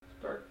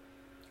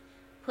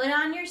Put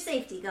on your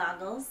safety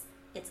goggles.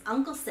 It's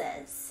Uncle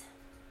Says.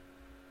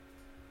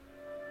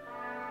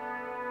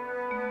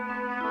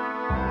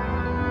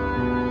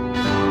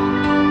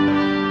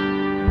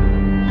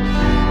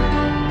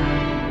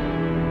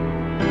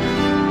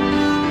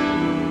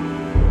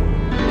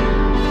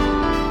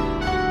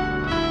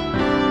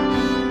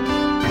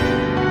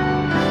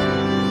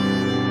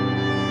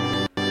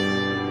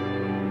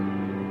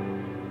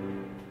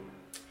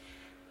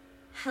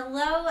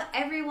 Hello,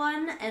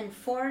 everyone, and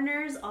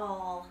foreigners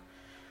all.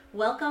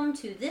 Welcome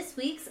to this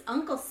week's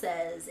Uncle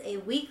Says, a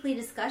weekly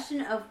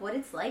discussion of what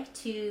it's like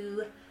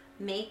to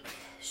make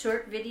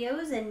short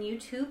videos and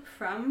YouTube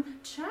from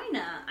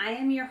China. I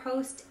am your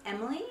host,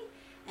 Emily,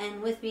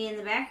 and with me in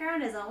the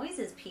background, as always,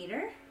 is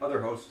Peter. Other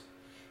host.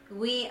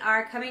 We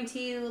are coming to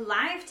you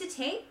live to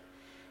tape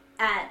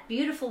at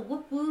beautiful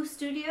Whoop Woo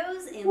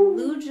Studios in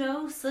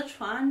Luzhou,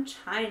 Sichuan,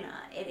 China.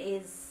 It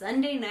is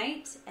Sunday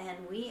night,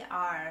 and we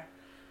are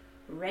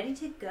ready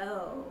to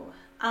go.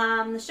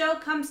 The show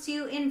comes to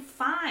you in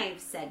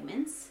 5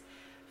 segments.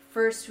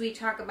 First, we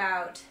talk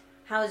about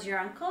how's your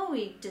uncle.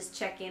 We just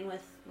check in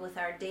with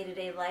our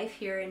day-to-day life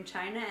here in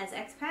China as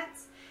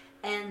expats.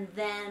 And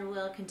then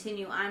we'll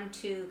continue on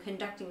to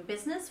conducting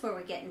business, where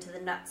we get into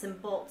the nuts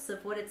and bolts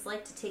of what it's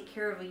like to take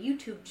care of a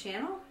YouTube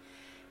channel.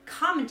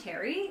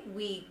 Commentary,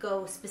 we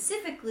go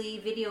specifically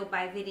video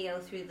by video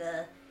through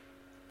the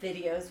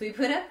videos we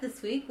put up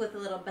this week with a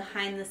little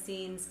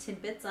behind-the-scenes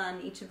tidbits on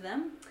each of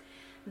them.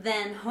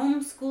 Then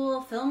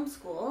Homeschool Film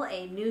School,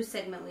 a new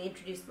segment we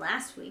introduced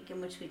last week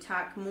in which we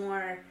talk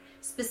more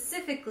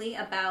specifically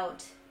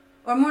about,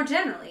 or more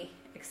generally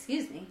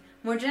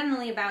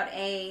about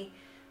a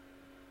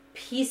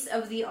piece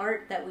of the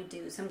art that we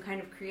do, some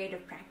kind of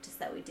creative practice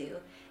that we do.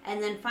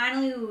 And then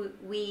finally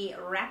we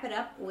wrap it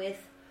up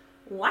with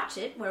Watch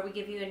It, where we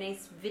give you a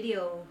nice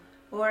video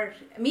or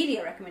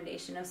media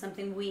recommendation of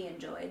something we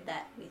enjoyed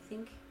that we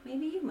think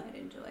maybe you might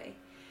enjoy.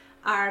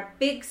 Our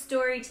big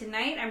story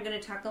tonight, I'm going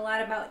to talk a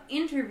lot about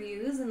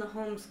interviews in the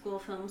Homeschool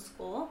Film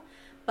School.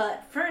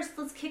 But first,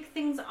 let's kick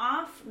things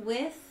off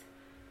with,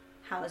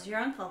 how's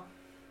your uncle?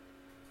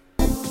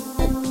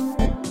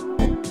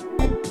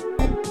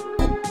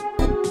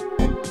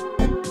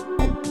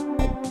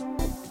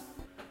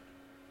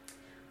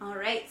 All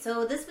right,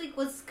 so this week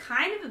was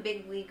kind of a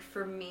big week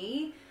for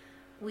me.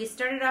 We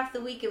started off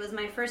the week, it was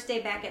my first day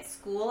back at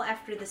school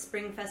after the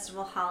Spring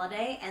Festival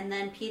holiday, and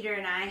then Peter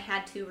and I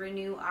had to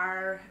renew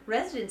our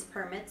residence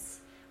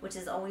permits, which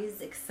is always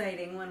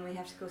exciting when we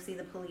have to go see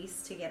the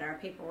police to get our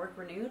paperwork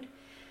renewed.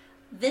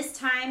 This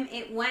time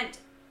it went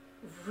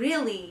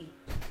really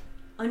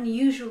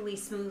unusually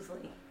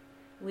smoothly.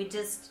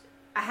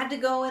 I had to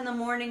go in the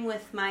morning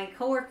with my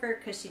coworker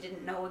because she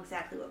didn't know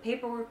exactly what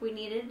paperwork we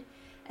needed,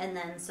 and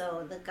then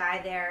so the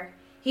guy there,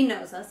 he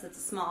knows us. It's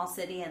a small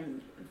city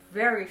and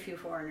very few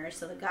foreigners.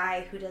 So the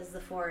guy who does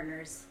the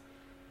foreigners,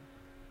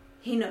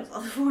 he knows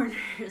all the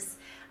foreigners.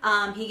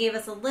 He gave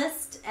us a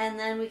list, and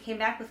then we came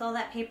back with all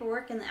that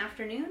paperwork in the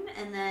afternoon,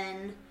 and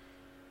then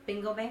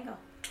bingo bango,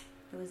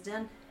 it was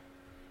done.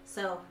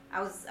 So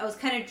I was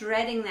kind of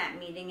dreading that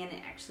meeting, and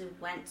it actually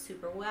went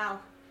super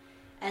well.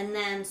 And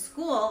then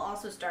school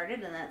also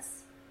started, and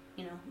that's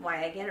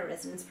why I get a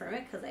residence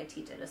permit, because I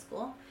teach at a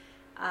school.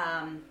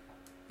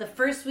 The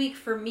first week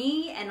for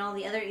me and all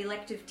the other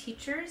elective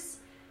teachers,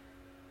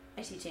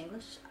 I teach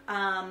English,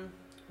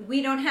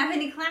 we don't have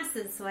any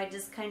classes, so I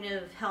just kind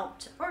of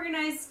helped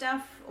organize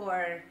stuff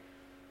or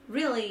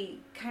really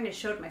kind of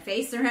showed my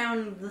face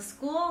around the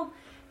school,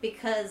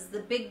 because the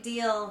big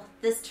deal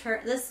this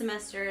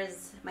semester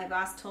is, my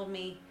boss told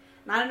me,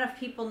 not enough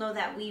people know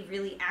that we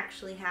really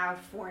actually have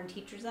foreign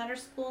teachers at our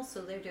school,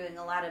 so they're doing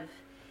a lot of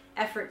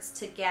efforts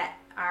to get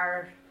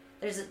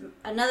there's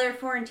another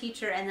foreign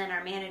teacher, and then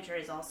our manager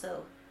is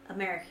also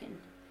American.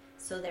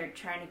 So they're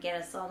trying to get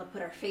us all to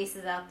put our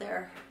faces out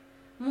there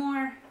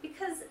more,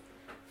 because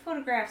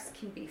photographs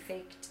can be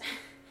faked.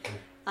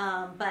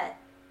 But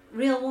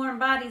real warm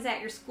bodies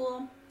at your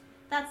school,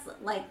 that's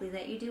likely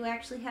that you do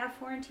actually have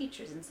foreign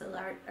teachers. And so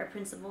our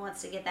principal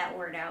wants to get that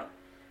word out.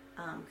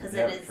 Because you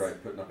haven't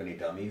tried putting up any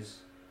dummies?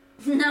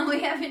 No,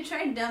 we haven't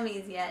tried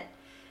dummies yet.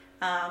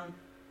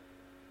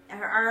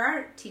 Our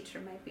art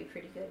teacher might be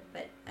pretty good,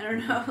 but I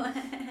don't know.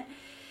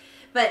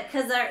 But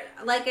because,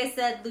 like I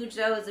said,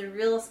 Luzhou is a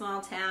real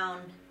small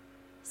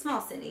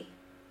city.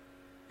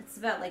 It's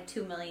about like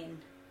 2 million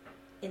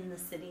in the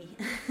city.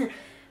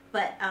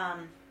 But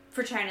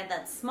for China,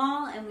 that's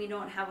small, and we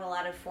don't have a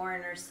lot of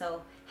foreigners,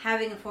 so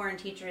having a foreign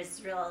teacher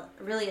is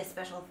really a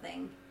special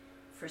thing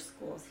for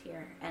schools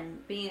here.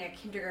 And being a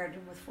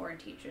kindergarten with foreign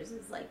teachers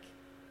is like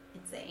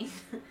insane.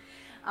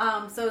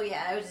 So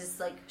yeah, I was just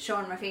like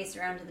showing my face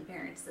around to the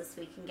parents this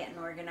week and getting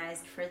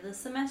organized for the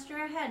semester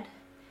ahead.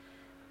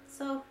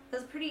 So it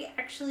was pretty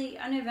actually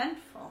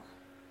uneventful.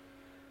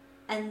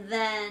 And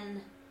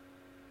then,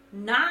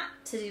 not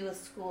to do with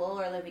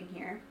school or living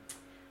here,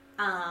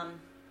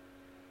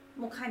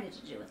 well, kind of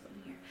to do with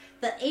living here,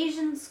 the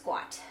Asian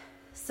squat.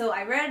 So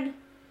I read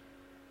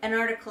an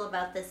article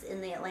about this in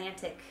The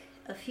Atlantic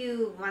a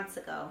few months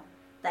ago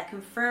that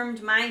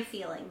confirmed my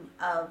feeling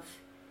of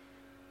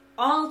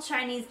all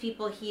Chinese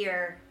people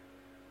here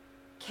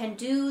can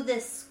do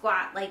this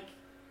squat. Like,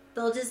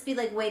 they'll just be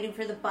like waiting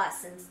for the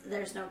bus, and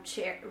there's no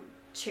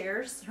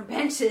chairs or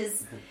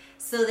benches,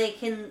 so they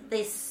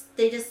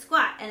just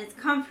squat, and it's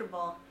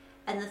comfortable.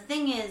 And the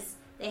thing is,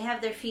 they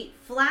have their feet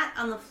flat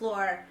on the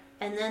floor,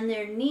 and then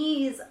their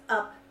knees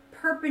up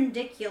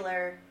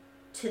perpendicular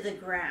to the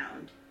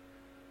ground,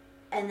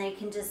 and they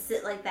can just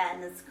sit like that,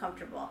 and it's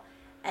comfortable.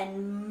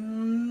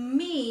 And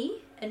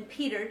me and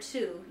Peter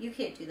too. You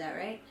can't do that,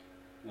 right?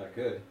 I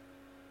could.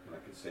 I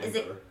could stand.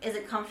 Is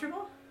it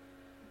comfortable?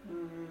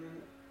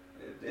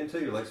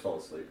 Until your legs fall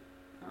asleep.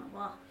 Oh,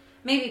 well,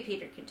 maybe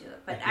Peter could do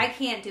it, but I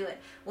can't do it.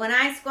 When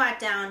I squat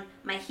down,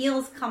 my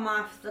heels come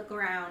off the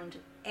ground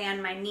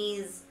and my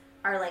knees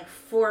are like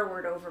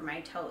forward over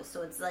my toes.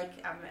 So it's like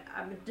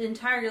I'm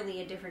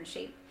entirely a different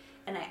shape.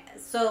 And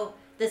so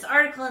this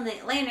article in the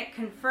Atlantic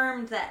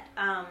confirmed that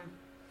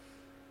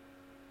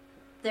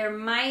there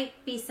might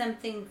be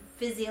something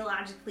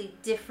physiologically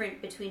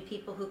different between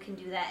people who can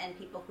do that and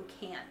people who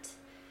can't.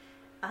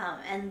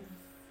 And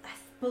I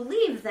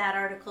believe that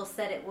article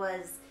said it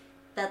was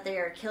that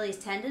their Achilles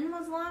tendon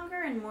was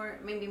longer and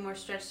maybe more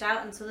stretched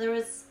out. And so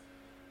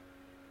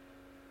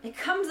it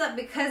comes up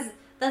because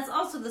that's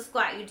also the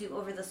squat you do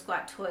over the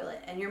squat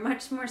toilet. And you're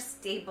much more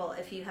stable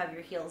if you have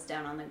your heels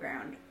down on the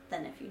ground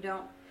than if you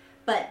don't.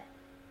 But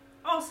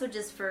also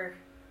just for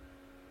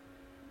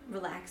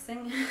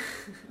relaxing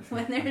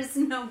when there's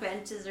no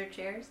benches or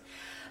chairs.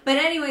 But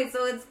anyway,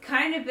 so it's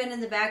kind of been in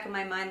the back of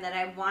my mind that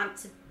I want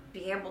to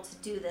be able to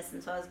do this,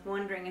 and so I was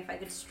wondering if I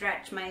could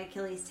stretch my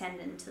Achilles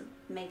tendon to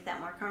make that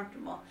more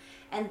comfortable.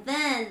 And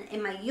then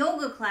in my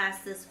yoga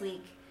class this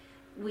week,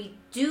 we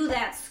do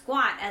that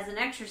squat as an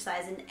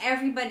exercise, and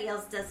everybody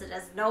else does it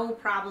as no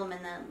problem,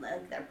 and then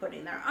like, they're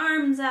putting their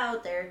arms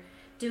out, they're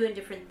doing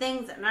different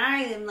things, and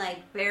I am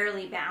like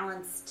barely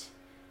balanced.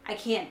 I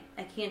can't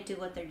do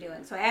what they're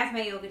doing. So I asked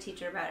my yoga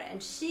teacher about it,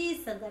 and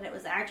she said that it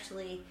was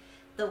actually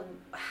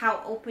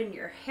how open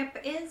your hip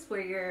is,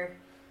 where your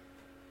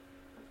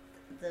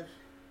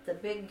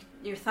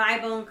thigh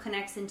bone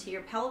connects into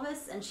your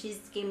pelvis, and she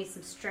gave me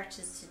some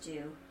stretches to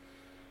do.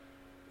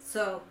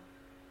 So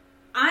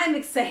I'm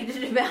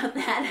excited about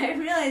that. I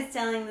realize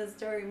telling this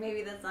story,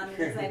 maybe that's not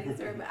an exciting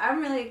story, but I'm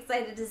really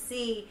excited to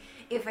see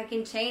if I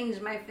can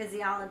change my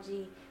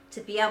physiology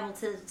to be able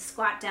to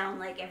squat down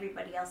like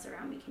everybody else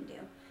around me can do.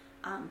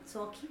 So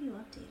I'll keep you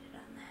updated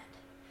on that.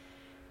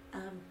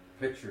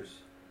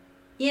 Pictures.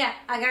 Yeah,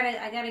 I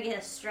gotta get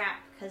a strap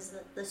because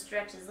the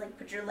stretch is like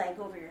put your leg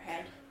over your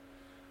head,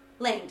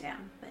 laying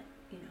down, but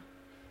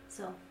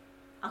so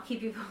I'll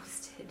keep you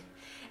posted.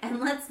 And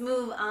let's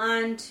move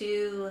on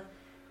to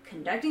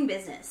conducting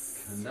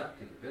business.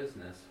 Conducting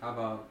business. How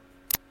about?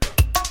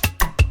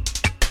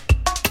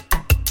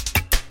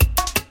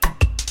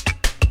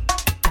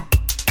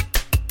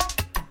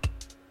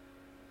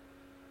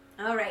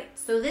 All right,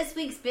 so this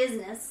week's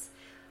business,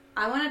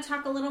 I want to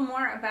talk a little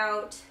more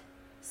about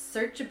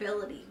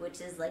searchability,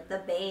 which is like the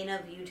bane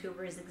of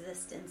YouTubers'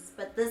 existence.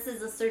 But this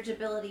is a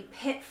searchability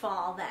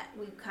pitfall that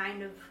we've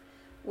kind of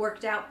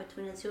worked out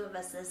between the two of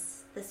us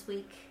this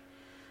week.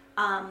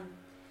 The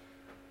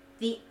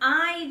big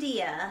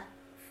idea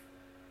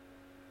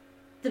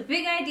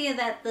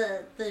that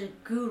the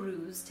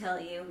gurus tell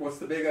you. What's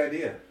the big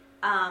idea?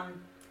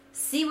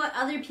 See what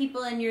other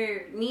people in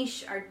your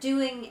niche are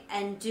doing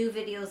and do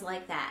videos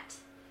like that.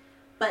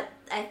 But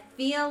I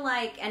feel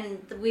like,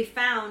 and we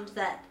found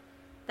that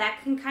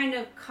can kind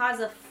of cause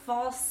a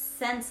false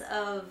sense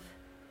of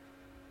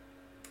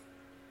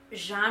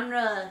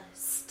genre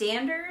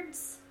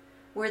standards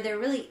where there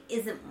really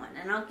isn't one.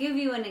 And I'll give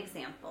you an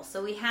example.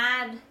 So we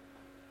had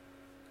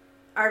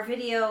our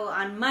video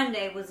on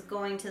Monday was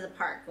going to the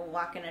park, a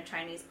walk in a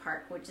Chinese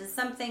park, which is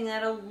something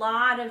that a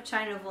lot of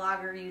China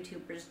vlogger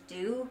YouTubers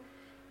do.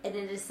 And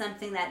it is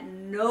something that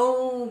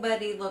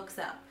nobody looks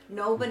up.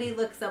 Nobody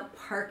looks up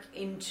park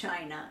in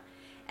China.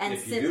 And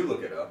if you do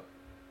look it up,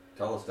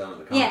 tell us down in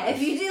the comments. Yeah,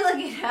 if you do look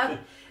it up,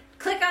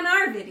 click on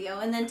our video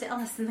and then tell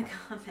us in the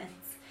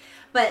comments.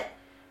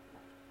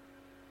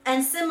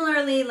 And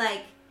similarly,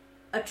 like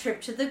a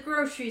trip to the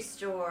grocery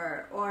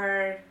store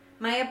or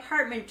my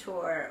apartment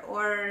tour,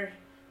 or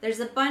there's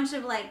a bunch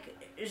of like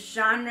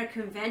genre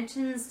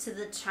conventions to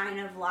the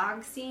China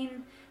vlog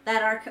scene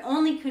that are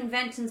only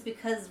conventions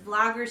because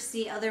vloggers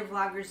see other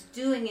vloggers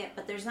doing it,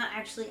 but there's not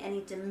actually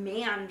any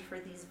demand for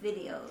these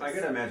videos. I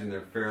can imagine they're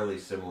fairly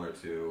similar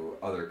to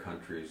other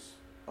countries,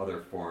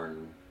 other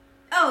foreign.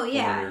 Oh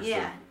yeah,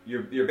 yeah.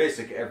 Your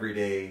basic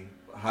everyday,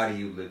 how do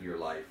you live your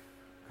life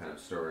kind of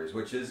stories,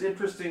 which is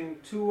interesting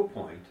to a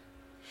point.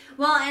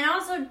 Well, and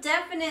also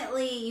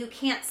definitely you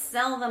can't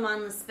sell them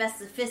on the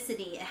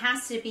specificity. It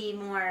has to be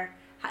more,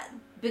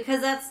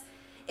 because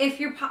if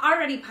you're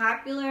already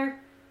popular,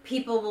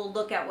 people will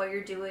look at what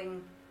you're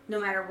doing no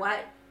matter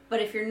what.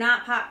 But if you're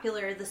not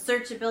popular, the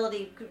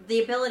searchability,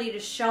 the ability to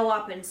show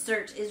up and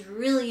search is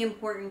really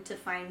important to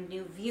find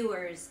new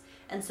viewers.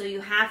 And so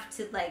you have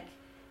to like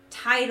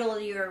title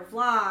your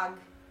vlog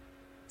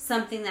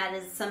something that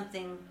is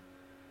something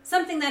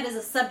something that is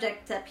a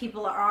subject that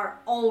people are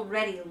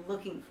already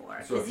looking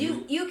for. So Because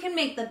if you can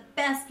make the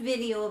best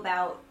video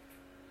about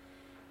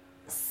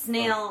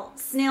snail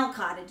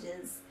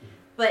cottages,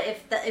 but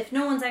if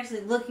no one's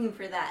actually looking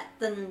for that,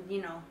 then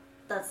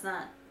that's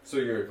not. So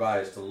you're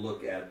advised to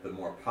look at the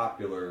more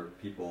popular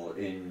people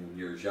in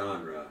your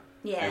genre,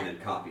 Yeah. and then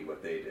copy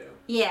what they do.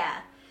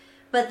 Yeah,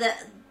 but the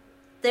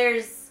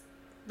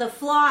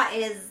flaw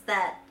is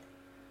that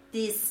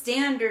these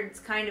standards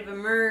kind of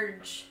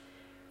emerge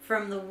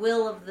from the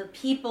will of the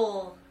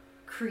people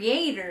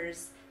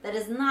creators that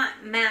is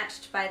not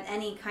matched by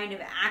any kind of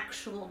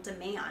actual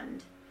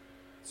demand.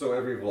 So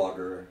every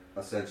vlogger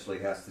essentially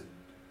has to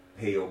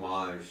pay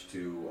homage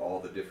to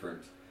all the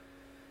different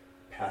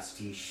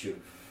pastiche of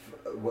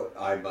what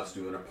I must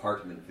do an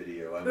apartment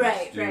video. I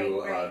must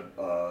do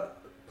a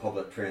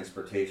public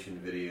transportation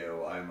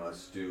video. I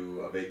must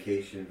do a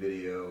vacation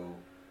video,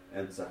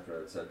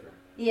 etc., etc.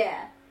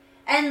 Yeah,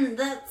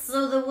 and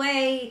so the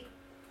way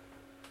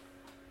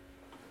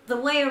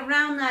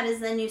around that is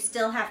then you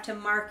still have to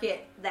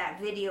market that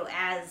video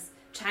as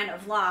China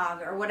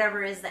vlog or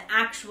whatever is the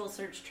actual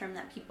search term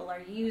that people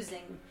are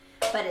using.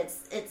 But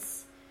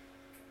it's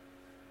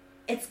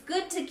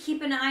good to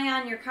keep an eye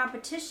on your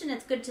competition.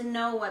 It's good to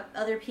know what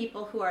other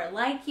people who are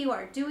like you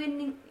are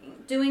doing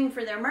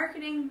for their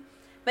marketing.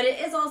 But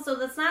it is also,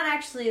 that's not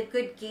actually a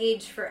good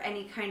gauge for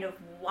any kind of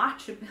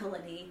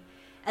watchability.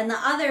 And the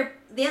other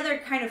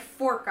kind of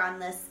fork on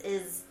this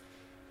is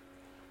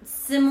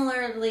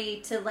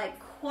similarly to like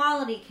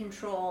quality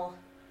control.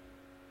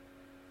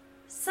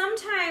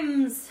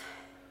 Sometimes,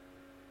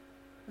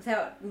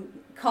 without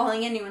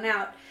calling anyone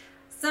out,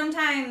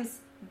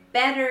 sometimes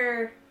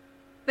better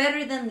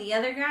than the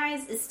other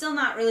guys is still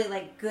not really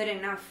like good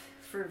enough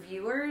for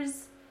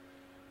viewers.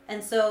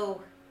 And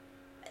so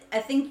I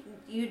think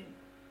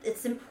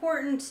it's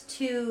important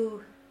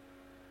to,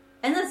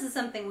 and this is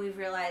something we've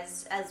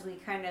realized as we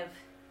kind of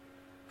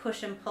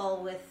push and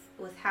pull with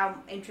how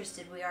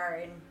interested we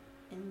are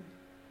in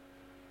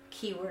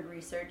keyword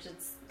research.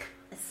 It's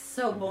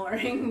so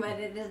boring, but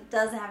it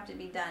does have to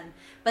be done.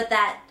 But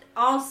that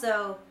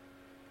also,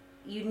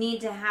 you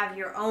need to have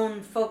your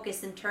own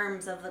focus in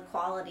terms of the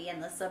quality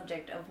and the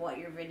subject of what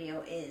your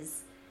video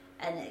is.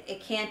 And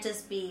it can't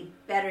just be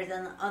better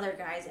than the other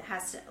guys. It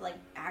has to like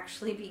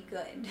actually be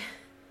good.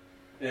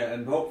 Yeah,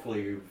 and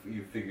hopefully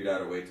you've figured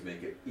out a way to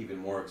make it even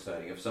more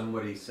exciting. If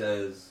somebody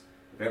says,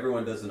 if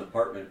everyone does an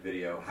apartment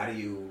video,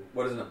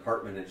 what does an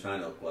apartment in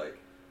China look like?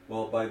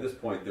 Well, by this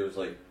point, there's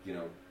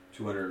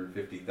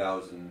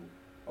 250,000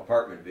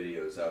 apartment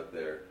videos out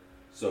there.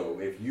 So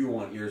if you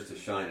want yours to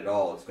shine at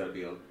all, it's got to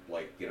be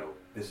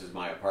this is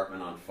my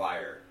apartment on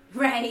fire.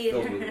 Right.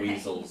 Filled with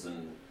weasels,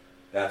 and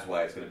that's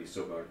why it's going to be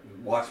so good.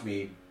 Watch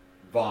me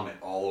vomit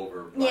all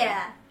over.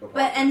 Yeah,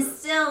 and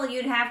still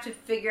you'd have to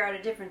figure out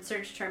a different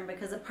search term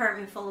because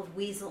apartment full of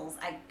weasels,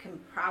 I can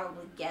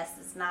probably guess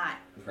is not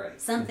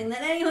something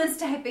that anyone's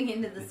typing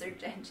into the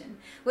search engine.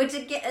 Which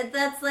again,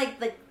 that's like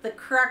the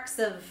crux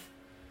of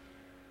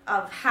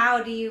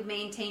how do you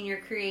maintain your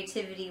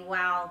creativity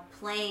while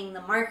playing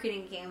the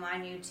marketing game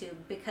on YouTube,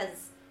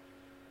 because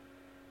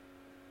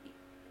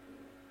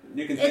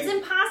it's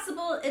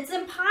impossible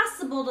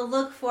to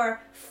look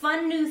for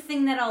fun new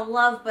thing that I'll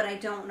love, but I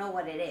don't know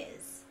what it is.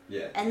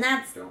 Yeah. And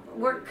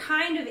we're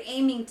kind of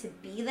aiming to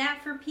be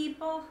that for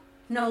people,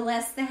 no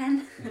less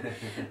than.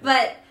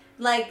 But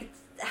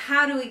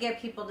how do we get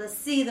people to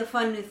see the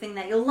fun new thing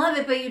that you'll love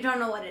it, but you don't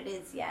know what it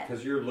is yet?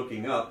 Because you're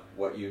looking up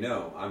what you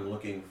know. I'm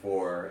looking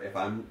for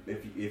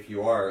if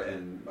you are,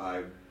 and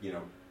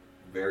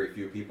very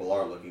few people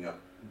are looking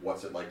up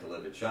what's it like to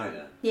live in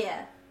China.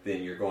 Yeah.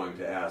 Then you're going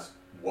to ask,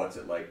 what's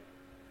it like?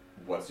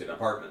 What's an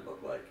apartment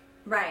look like?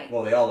 Right.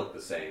 Well, they all look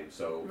the same,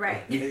 so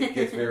right. It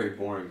gets very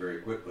boring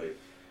very quickly.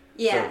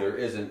 Yeah. So there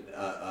isn't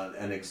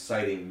an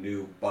exciting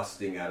new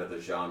busting out of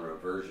the genre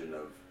version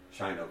of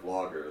China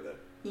vlogger that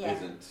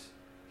isn't,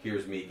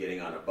 here's me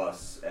getting on a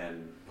bus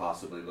and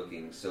possibly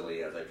looking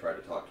silly as I try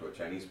to talk to a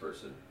Chinese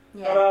person.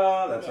 Yeah.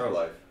 Ta-da! That's our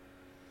life.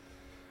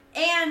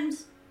 And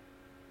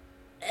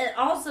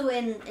also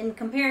in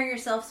comparing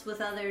yourselves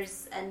with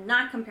others and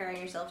not comparing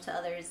yourself to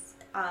others,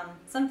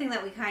 something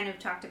that we kind of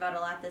talked about a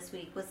lot this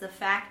week was the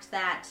fact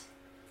that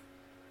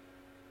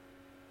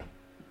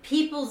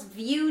people's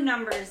view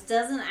numbers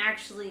doesn't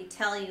actually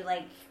tell you,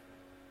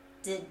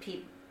 did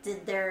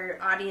their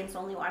audience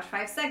only watch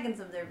 5 seconds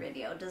of their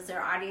video? Does their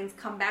audience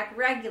come back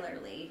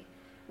regularly?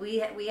 We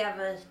have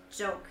a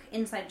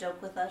inside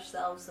joke with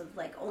ourselves of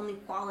only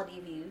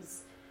quality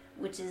views,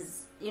 which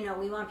is,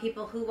 we want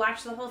people who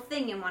watch the whole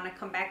thing and want to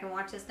come back and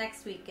watch us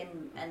next week.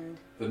 And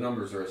the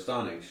numbers are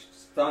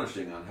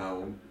astonishing on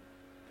how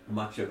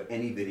much of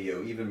any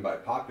video, even by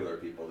popular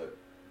people, that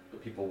the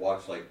people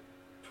watch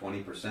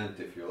 20%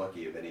 if you're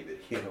lucky of any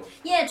video.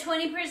 Yeah,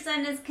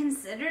 20% is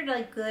considered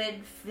a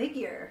good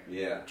figure.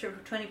 Yeah.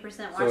 20% watch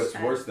time. So it's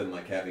worse than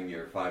having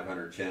your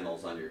 500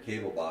 channels on your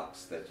cable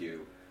box that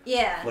you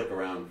flick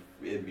around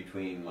in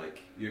between.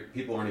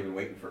 People aren't even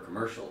waiting for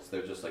commercials.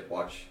 They're just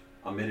watch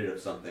a minute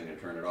of something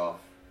and turn it off,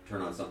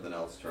 turn on something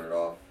else, turn it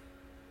off.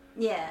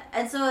 Yeah,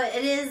 and so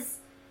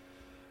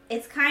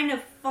it's kind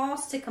of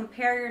false to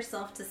compare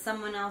yourself to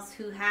someone else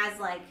who has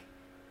like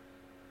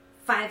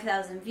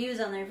 5,000 views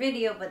on their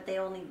video, but they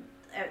only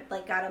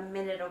like got a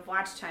minute of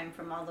watch time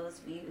from all those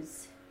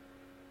views.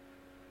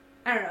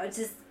 I don't know, it's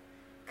just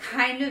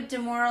kind of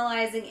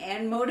demoralizing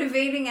and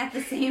motivating at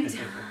the same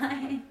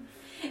time.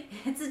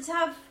 It's a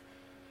tough,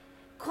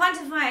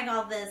 quantifying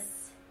all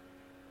this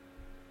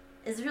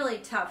is really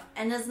tough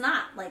and is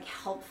not like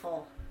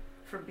helpful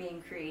for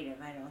being creative,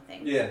 I don't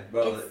think. Yeah,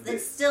 well,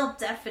 it's still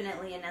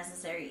definitely a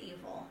necessary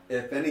evil.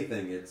 If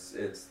anything, it's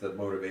the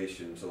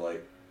motivation to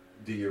like,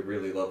 do you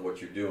really love what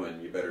you're doing?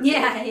 You better do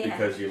it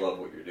because you love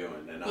what you're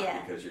doing and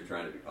not because you're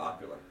trying to be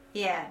popular.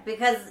 Yeah,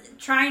 because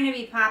trying to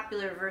be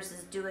popular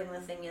versus doing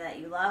the thing that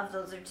you love,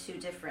 those are two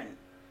different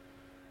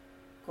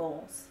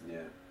goals. Yeah.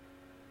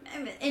 I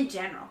mean, in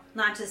general,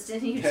 not just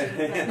in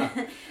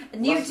YouTube.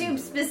 But YouTube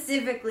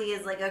specifically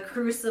is like a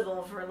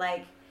crucible for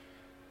like,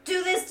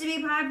 do this to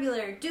be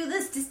popular, do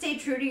this to stay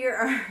true to your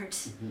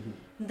art.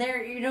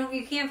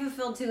 You can't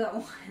fulfill two at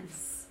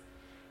once.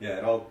 Yeah,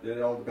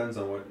 it all depends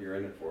on what you're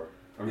in it for.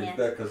 I mean,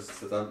 because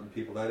some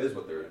people that is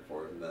what they're in it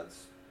for, and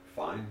that's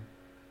fine.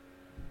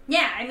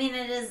 Yeah, I mean,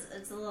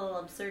 it's a little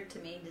absurd to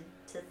me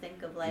to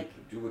think of like...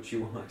 Do what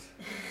you want.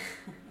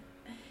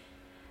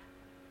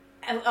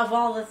 Of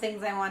all the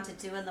things I want to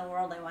do in the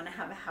world, I want to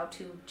have a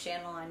how-to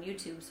channel on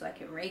YouTube so I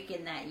can rake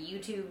in that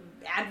YouTube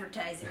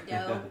advertising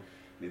dough.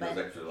 Need those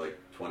extra like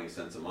 20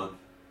 cents a month.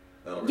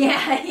 That'll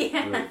really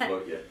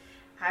float you.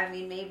 I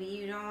mean, maybe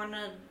you don't want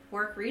to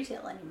work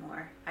retail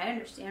anymore. I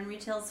understand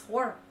retail's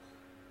horrible.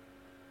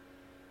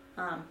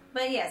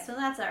 But yeah, so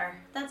that's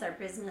our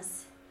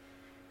business.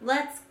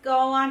 Let's go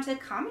on to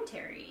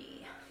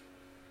commentary.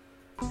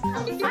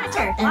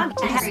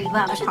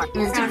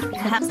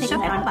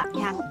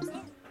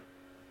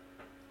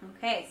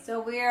 Okay, so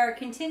we are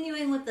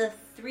continuing with the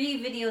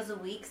 3 videos a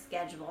week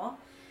schedule.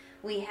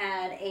 We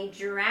had a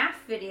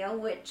giraffe video,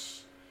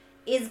 which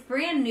is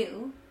brand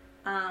new.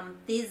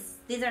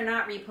 These are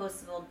not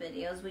repostable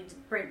videos.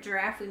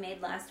 Giraffe we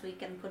made last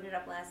week and put it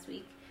up last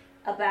week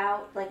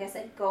about, like I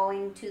said,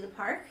 going to the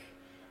park.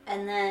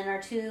 And then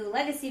our 2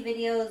 legacy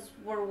videos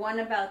were one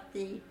about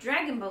the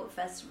Dragon Boat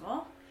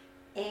Festival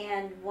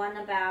and one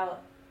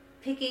about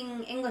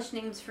picking English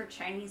names for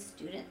Chinese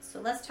students. So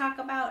let's talk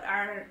about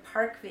our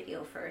park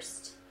video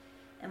first.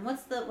 And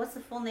what's the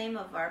full name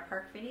of our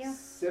park video?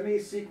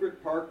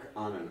 Semi-Secret Park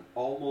on an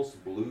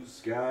Almost Blue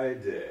Sky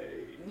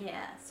Day.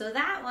 Yeah, so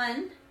that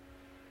one,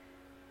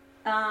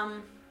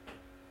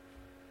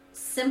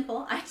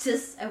 simple. I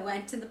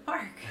went to the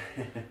park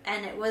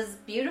and it was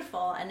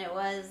beautiful and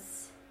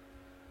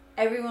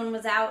everyone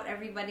was out,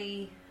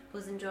 everybody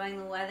was enjoying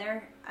the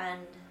weather,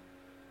 and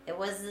it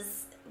was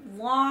this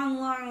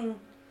long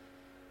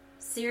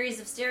series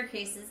of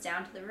staircases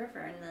down to the river,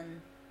 and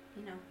then,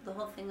 the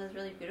whole thing was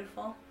really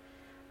beautiful.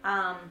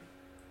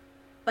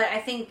 But I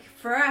think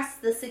for us,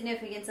 the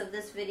significance of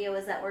this video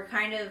is that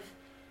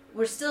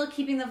we're still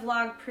keeping the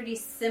vlog pretty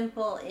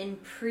simple in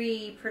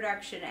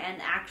pre-production and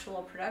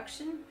actual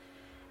production,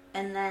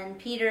 and then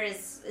Peter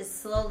is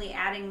slowly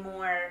adding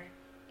more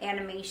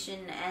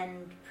animation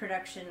and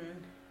production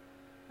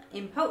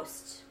in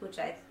post, which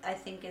I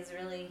think has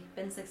really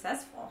been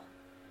successful.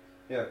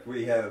 Yeah,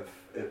 we have.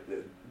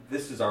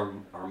 This is our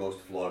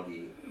most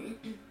vloggy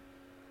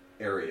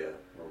area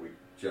where we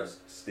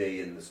just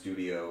stay in the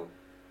studio,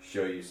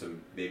 show you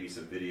maybe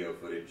some video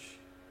footage,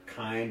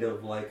 kind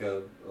of like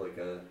a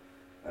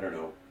I don't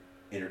know,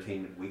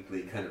 Entertainment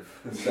Weekly kind of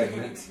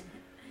segment.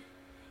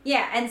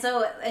 Yeah, and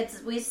so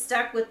we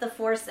stuck with the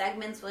 4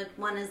 segments.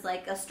 One is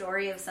like a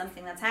story of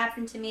something that's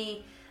happened to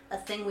me, a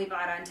thing we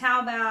bought on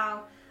Taobao,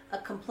 a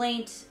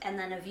complaint, and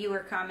then a viewer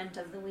comment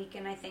of the week.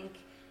 And I think,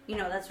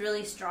 that's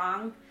really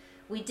strong.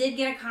 We did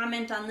get a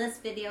comment on this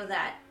video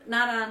that,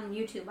 not on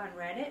YouTube, on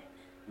Reddit.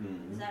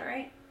 Mm-hmm. Is that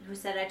right? Who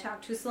said I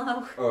talk too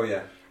slow? Oh,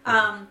 yeah.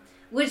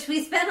 Which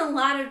we spent a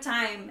lot of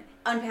time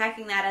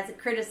unpacking that as a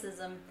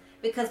criticism,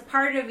 because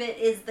part of it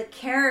is the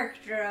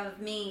character of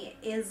me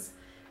is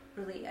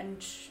really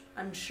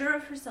unsure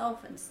of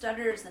herself and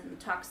stutters and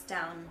talks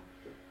down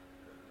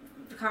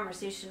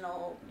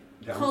conversational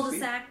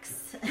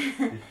cul-de-sacs.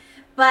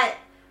 But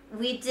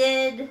we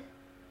did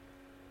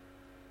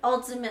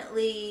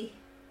ultimately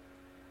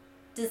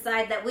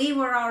decide that we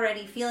were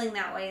already feeling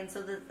that way, and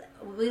so that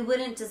we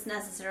wouldn't just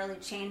necessarily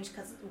change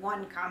because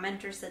one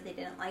commenter said they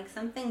didn't like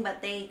something,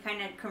 but they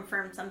kind of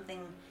confirmed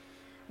something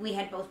we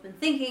had both been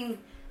thinking,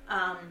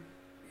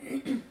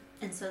 and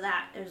so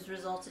that has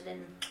resulted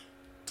in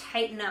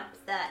tighten up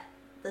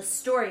the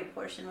story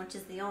portion, which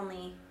is the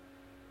only...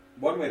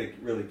 One way to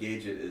really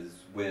gauge it is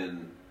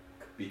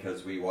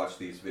because we watch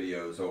these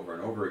videos over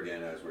and over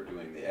again as we're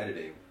doing the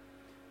editing,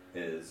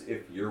 is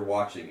if you're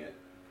watching it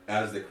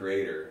as the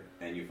creator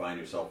and you find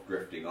yourself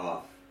drifting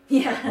off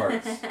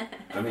parts.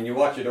 I mean, you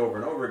watch it over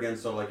and over again,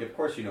 so like, of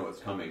course you know what's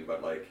coming,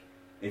 but like,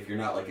 if you're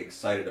not like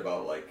excited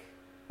about like,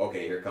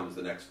 okay, here comes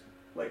the next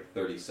like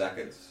 30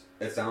 seconds,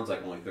 it sounds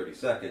like only 30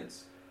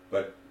 seconds,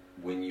 but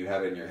when you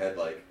have it in your head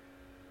like,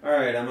 all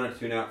right, I'm going to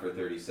tune out for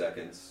 30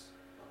 seconds.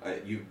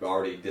 you've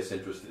already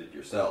disinterested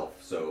yourself,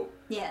 so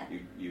yeah,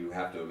 you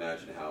have to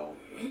imagine how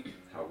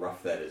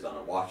rough that is on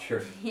a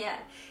watcher. Yeah,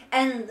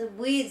 and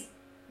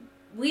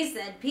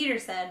Peter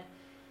said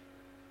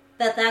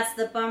that's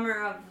the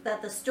bummer of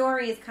that the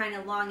story is kind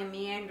of long and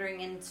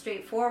meandering and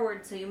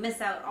straightforward, so you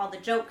miss out all the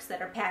jokes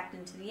that are packed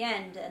into the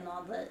end and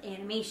all the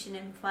animation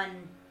and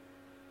fun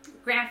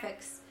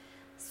graphics.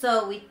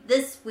 So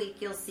this week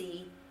you'll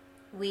see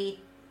we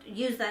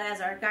use that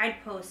as our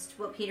guidepost.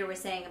 What Peter was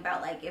saying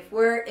about like if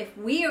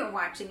we are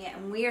watching it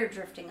and we are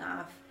drifting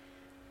off,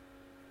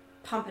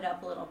 pump it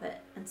up a little bit,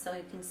 and so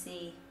you can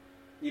see.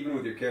 Even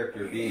with your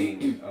character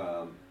being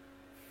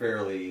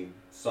fairly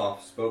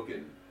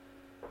soft-spoken,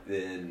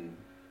 then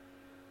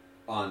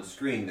on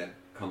screen that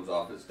comes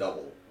off as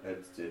double.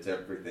 It's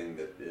everything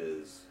that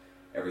is.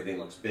 Everything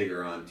looks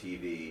bigger on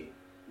TV,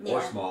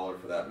 or smaller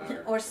for that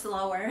matter, or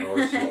slower.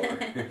 Or slower.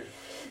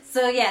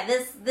 So yeah,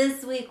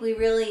 this week we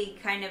really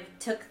kind of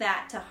took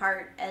that to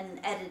heart and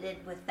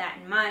edited with that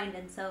in mind,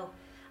 and so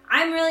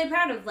I'm really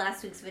proud of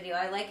last week's video.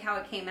 I like how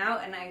it came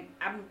out, and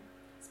I'm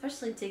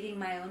especially digging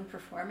my own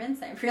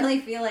performance. I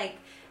really feel like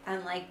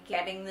I'm like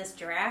getting this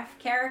giraffe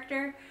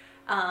character,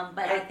 but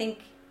I think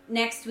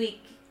next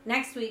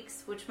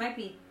week's, which might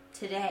be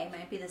today,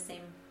 might be the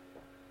same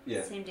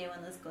day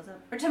when this goes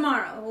up, or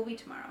tomorrow. It will be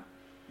tomorrow.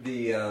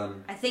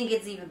 I think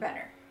it's even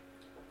better.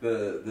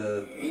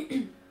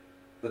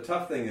 The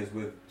tough thing is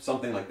with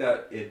something like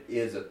that, it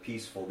is a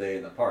peaceful day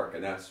in the park,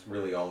 and that's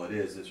really all it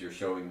is you're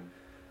showing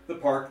the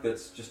park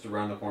that's just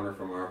around the corner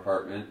from our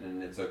apartment,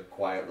 and it's a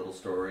quiet little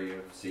story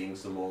of seeing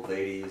some old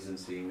ladies and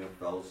seeing a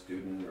fellow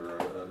student or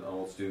an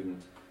old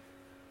student,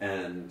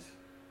 and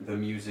the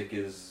music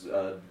is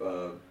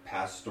a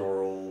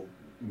pastoral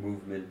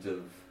movement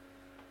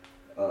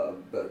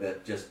of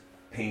that just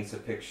paints a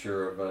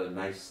picture of a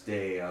nice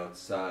day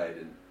outside,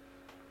 and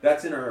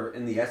that's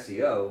in the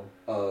SEO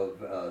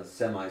of a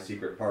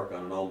semi-secret park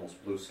on an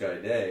almost blue sky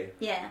day.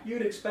 Yeah.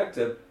 You'd expect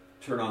to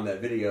turn on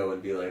that video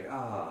and be like,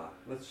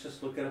 let's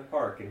just look at a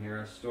park and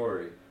hear a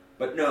story.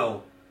 But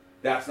no,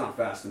 that's not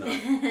fast enough.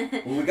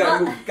 We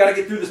gotta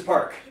get through this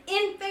park.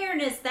 In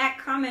fairness, that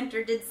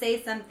commenter did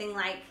say something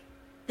like,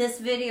 this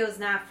video is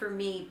not for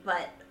me,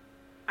 but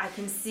I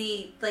can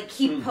see, like,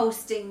 keep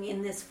posting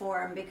in this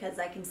forum because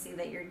I can see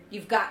that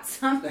you've got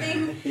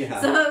something. Yeah.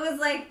 So it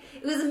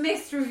was a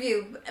mixed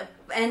review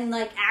and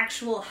like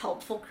actual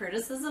helpful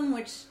criticism,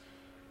 which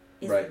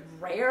is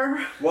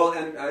rare. Well,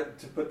 and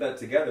to put that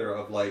together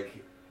of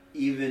like,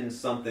 even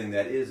something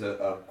that is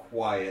a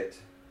quiet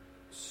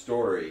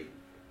story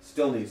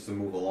still needs to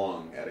move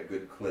along at a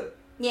good clip.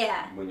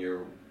 Yeah. When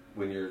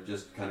you're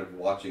just kind of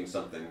watching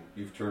something,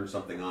 you've turned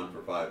something on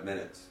for 5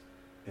 minutes.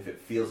 If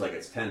it feels like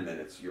it's 10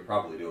 minutes, you're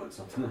probably doing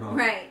something wrong.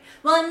 Right.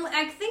 Well, and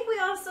I think we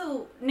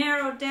also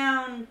narrowed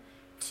down,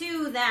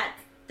 too, that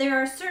there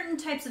are certain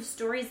types of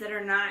stories that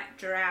are not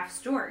giraffe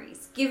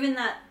stories. Given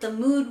that the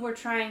mood we're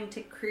trying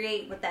to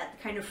create with that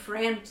kind of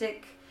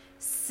frantic,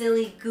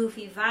 silly,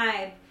 goofy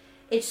vibe,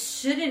 it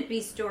shouldn't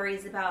be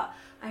stories about,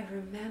 I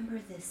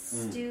remember this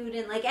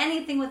student. Like,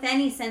 anything with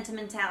any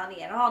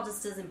sentimentality at all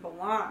just doesn't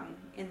belong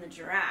in the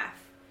giraffe.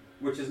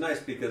 Which is nice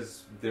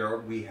because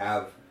we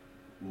have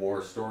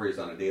more stories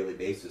on a daily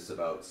basis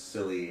about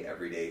silly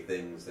everyday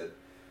things that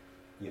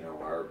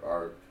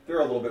are they're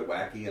a little bit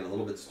wacky and a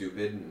little bit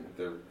stupid, and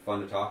they're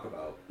fun to talk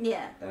about.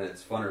 Yeah. And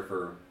it's funner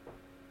for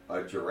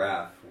a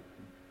giraffe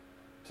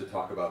to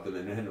talk about them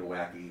in a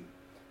wacky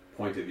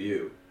point of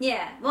view.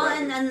 Yeah. Well,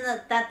 and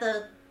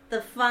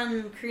the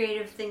fun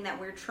creative thing that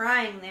we're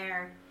trying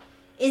there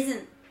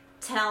isn't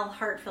tell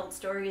heartfelt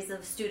stories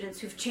of students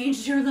who've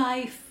changed your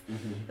life.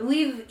 Mm-hmm.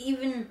 We've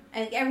even,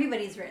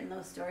 everybody's written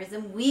those stories,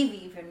 and we've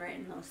even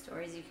written those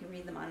stories. You can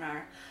read them on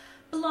our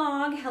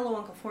blog,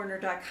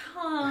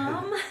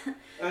 HelloUncleForeigner.com.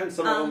 And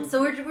some of them...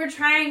 So we're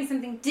trying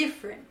something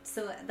different.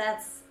 So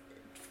that's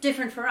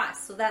different for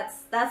us. So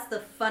that's the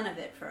fun of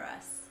it for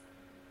us.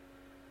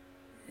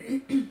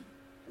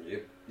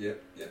 Yep.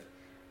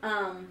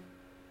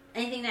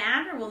 Anything to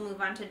add, or we'll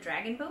move on to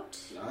Dragon Boat?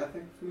 I think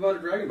let's move on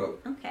to Dragon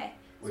Boat. Okay.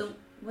 So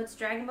what's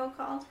Dragon Boat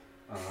called?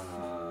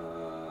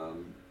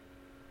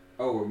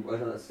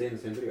 Let's stay in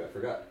the same video. I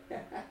forgot.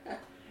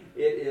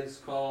 It is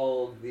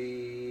called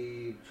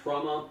the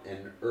Trauma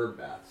and Herb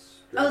Baths.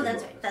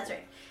 That's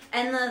right.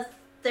 And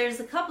there's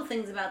a couple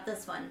things about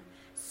this one.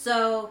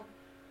 So,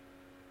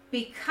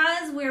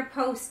 because we're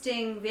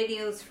posting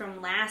videos from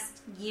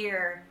last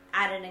year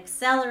at an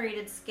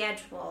accelerated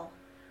schedule,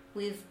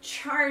 we've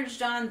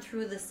charged on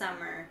through the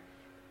summer.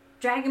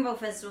 Dragon Boat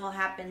Festival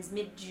happens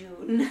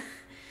mid-June.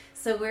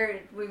 So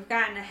we've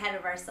gotten ahead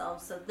of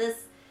ourselves. So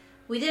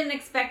we didn't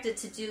expect it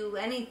to do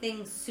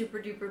anything super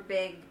duper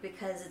big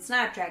because it's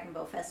not Dragon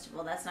Boat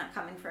Festival. That's not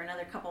coming for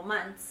another couple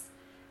months.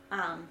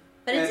 But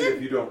it did.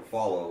 If you don't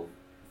follow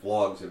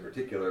vlogs in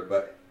particular,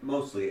 but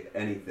mostly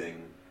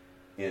anything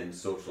in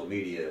social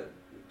media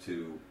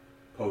to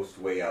post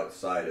way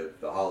outside of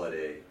the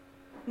holiday.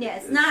 Yeah,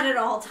 it's not at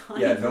all time.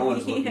 Yeah, no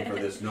one's looking for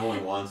this. No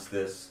one wants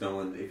this.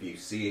 If you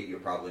see it, you're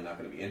probably not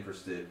going to be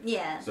interested.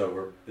 Yeah.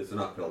 So it's an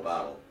uphill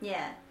battle.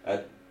 Yeah.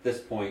 At this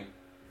point,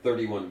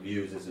 31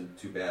 views isn't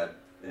too bad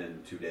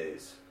in 2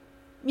 days.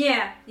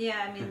 Yeah,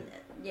 I mean,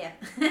 yeah.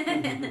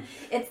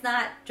 It's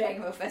not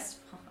Dragon Boat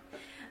Festival.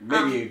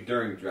 Maybe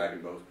during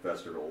Dragon Boat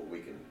Festival we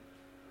can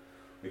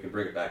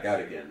bring it back out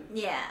again.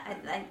 Yeah,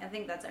 I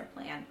think that's our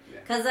plan. Yeah.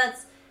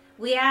 Because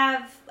we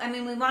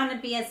want to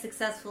be as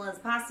successful as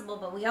possible,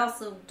 but we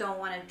also don't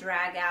want to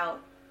drag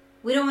out.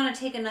 We don't want to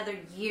take another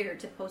year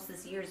to post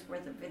this year's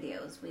worth of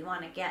videos. We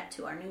want to get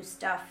to our new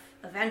stuff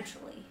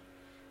eventually.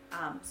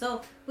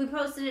 So we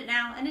posted it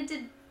now, and it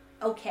did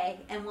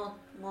okay, and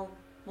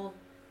we'll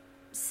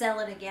sell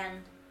it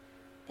again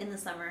in the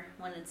summer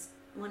when it's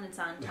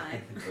on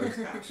time. When it's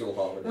actual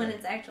holiday. When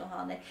it's actual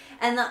holiday.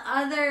 And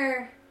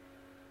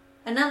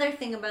another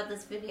thing about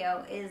this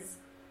video is,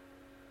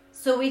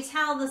 so we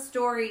tell the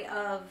story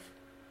of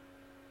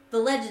the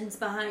legends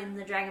behind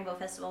the Dragon Boat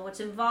Festival, which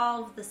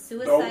involve the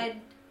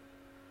suicide.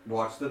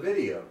 Watch the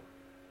video.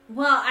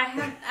 Well,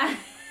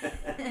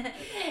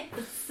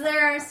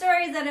 there are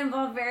stories that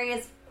involve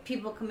various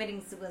people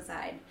committing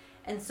suicide.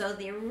 And so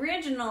the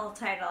original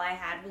title I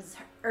had was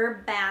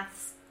Herb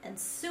Baths and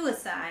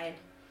Suicide,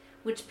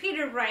 which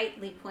Peter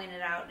rightly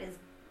pointed out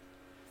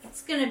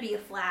it's going to be a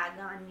flag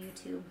on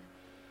YouTube.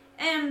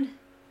 And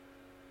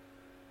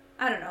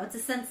I don't know, it's a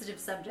sensitive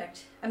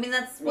subject. I mean,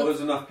 there's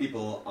enough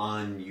people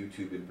on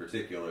YouTube in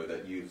particular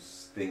that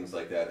use things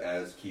like that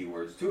as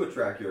keywords to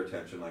attract your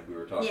attention, like we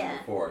were talking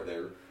before.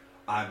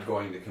 I'm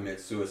going to commit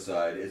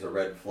suicide is a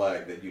red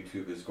flag that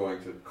YouTube is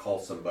going to call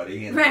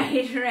somebody. And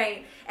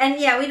right.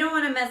 And yeah, we don't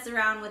want to mess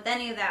around with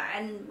any of that.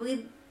 And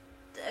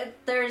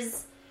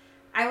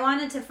I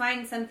wanted to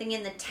find something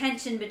in the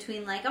tension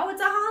between like, oh,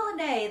 it's a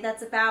holiday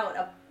that's about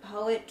a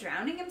poet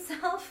drowning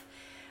himself.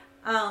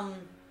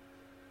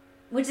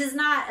 Which is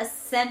not a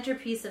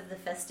centerpiece of the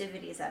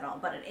festivities at all,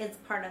 but it is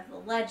part of the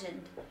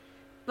legend.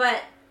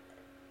 But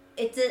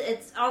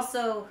it's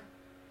also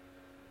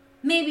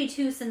maybe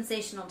too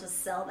sensational to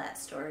sell that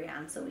story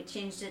on, so we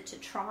changed it to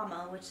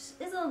trauma, which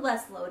is a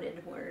less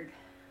loaded word,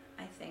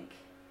 I think.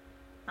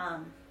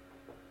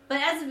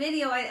 But as a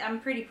video, I'm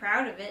pretty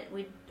proud of it.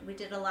 We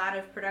did a lot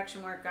of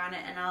production work on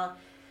it, and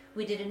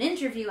we did an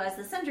interview as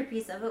the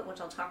centerpiece of it, which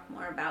I'll talk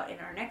more about in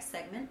our next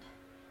segment.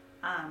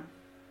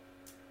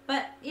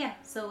 But yeah,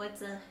 so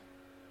it's a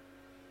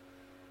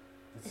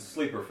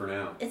sleeper for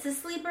now. It's a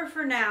sleeper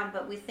for now,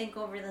 but we think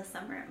over the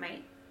summer it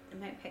might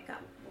pick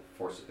up. We'll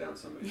force it down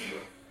somebody's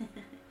throat.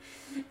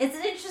 It's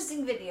an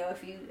interesting video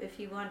if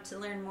you want to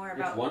learn more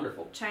about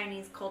wonderful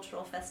Chinese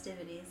cultural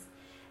festivities.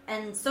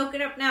 And soak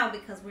it up now,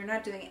 because we're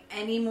not doing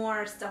any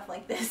more stuff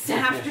like this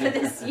after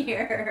this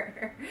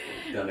year.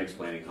 Done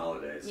explaining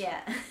holidays.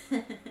 Yeah.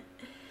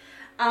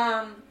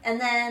 And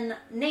then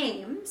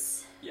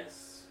names.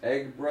 Yes.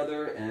 Egg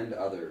Brother and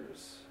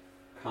Others.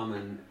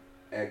 Common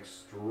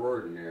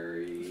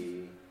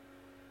extraordinary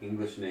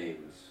English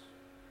names.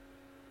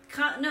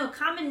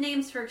 Common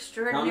names for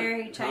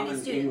extraordinary Chinese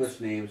common students. English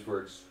names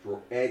for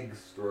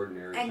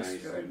extraordinary Chinese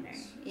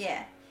students.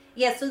 Yeah.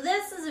 Yeah, so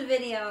this is a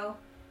video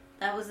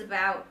that was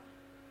about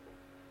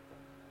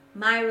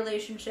my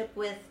relationship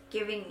with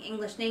giving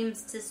English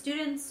names to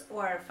students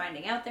or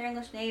finding out their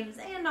English names,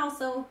 and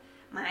also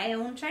my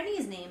own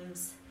Chinese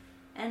names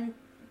and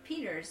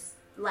Peter's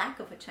lack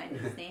of a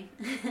Chinese name.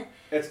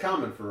 It's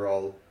common for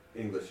all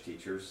English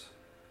teachers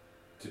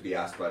to be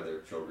asked by their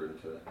children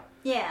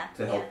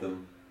to help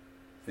them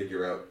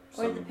figure out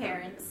or the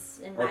parents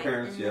in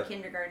the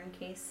kindergarten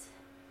case.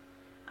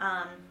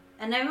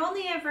 And I've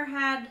only ever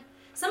had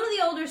some of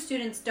the older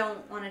students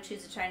don't want to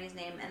choose a Chinese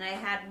name, and I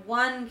had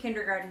one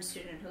kindergarten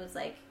student who was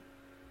like,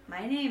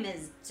 my name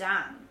is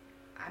Zhang,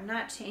 I'm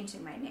not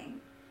changing my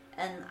name.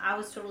 And I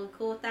was totally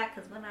cool with that,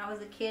 because when I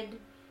was a kid,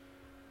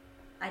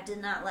 I did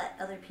not let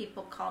other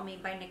people call me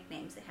by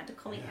nicknames. They had to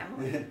call me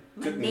Emily.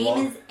 My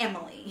name is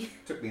Emily.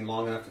 Took me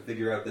long enough to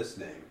figure out this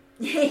name.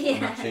 Yeah.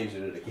 I'm not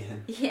changing it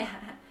again.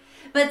 Yeah.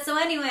 But so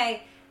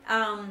anyway,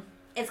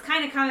 it's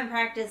kind of common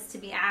practice to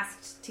be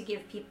asked to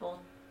give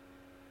people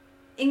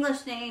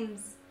English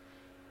names,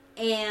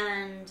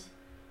 and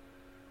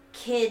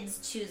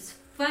kids choose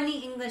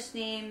funny English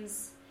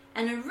names.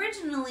 And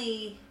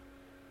originally,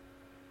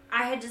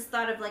 I had just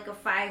thought of like a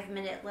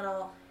 5-minute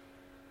little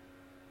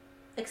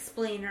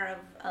explainer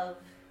of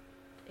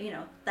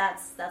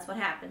that's what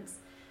happens.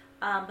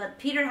 But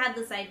Peter had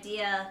this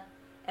idea,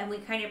 and we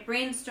kind of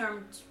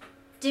brainstormed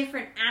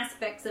different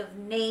aspects of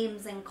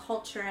names and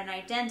culture and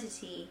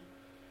identity.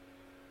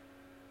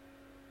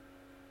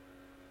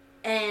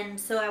 And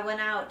so I went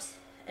out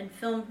and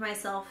filmed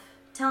myself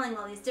telling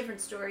all these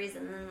different stories,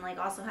 and then like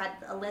also had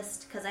a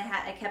list, because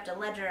I kept a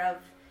ledger of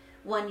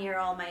 1 year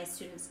all my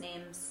students'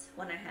 names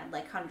when I had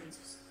like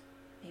hundreds,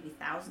 maybe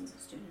thousands of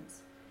students.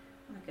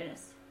 Oh my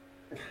goodness.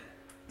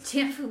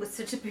 Tianfu was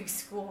such a big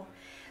school.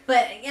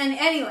 But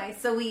anyway,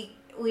 so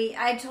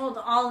I told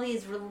all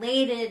these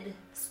related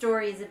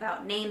stories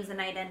about names and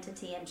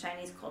identity and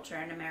Chinese culture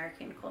and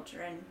American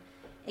culture and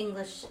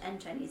English and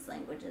Chinese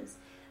languages.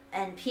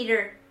 And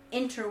Peter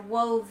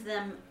interwove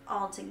them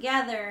all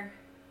together,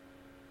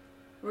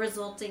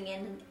 resulting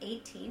in an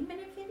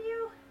 18-minute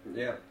video.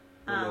 Yeah,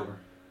 over.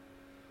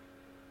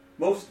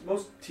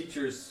 Most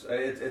teachers,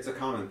 it's a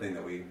common thing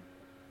that we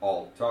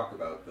all talk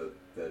about,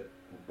 that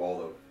all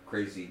the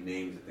crazy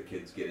names that the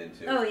kids get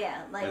into. Oh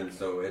yeah, and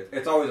so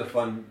it's always a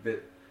fun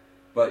bit.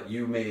 But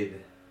you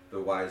made the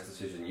wise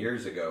decision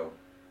years ago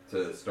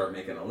to start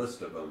making a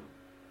list of them.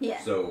 Yeah.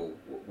 So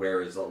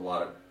whereas a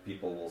lot of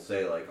people will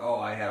say like, oh,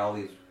 I had all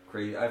these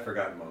crazy, I've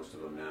forgotten most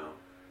of them now.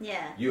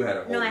 Yeah. You had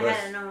a whole list. I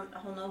had a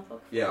whole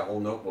notebook. Yeah, a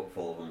whole notebook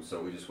full of them.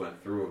 So we just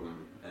went through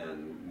them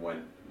and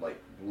went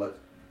like,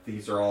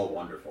 these are all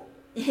wonderful.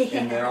 Yeah.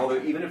 And they're all,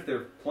 even if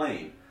they're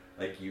plain,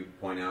 like you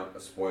point out, a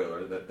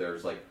spoiler, that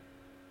there's like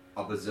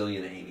a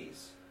bazillion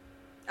Amy's.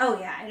 Oh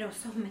yeah, I know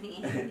so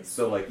many Amy's.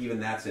 So like even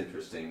that's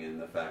interesting in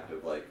the fact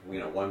of like, you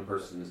know, one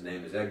person's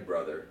name is Egg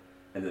Brother,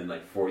 and then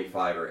like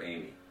 45 are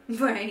Amy.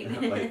 Right.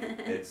 Like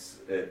it's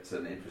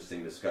an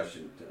interesting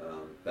discussion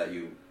that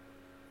you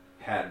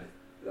had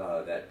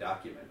that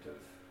document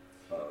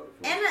of.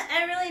 And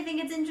I really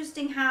think it's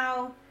interesting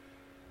how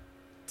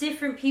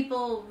different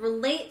people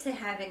relate to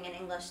having an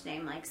English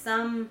name. Like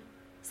some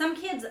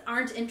kids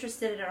aren't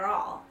interested at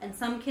all, and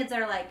some kids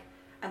are like,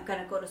 I'm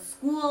gonna go to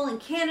school in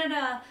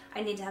Canada,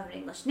 I need to have an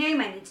English name,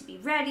 I need to be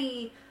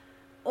ready.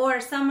 Or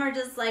some are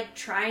just like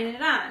trying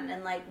it on,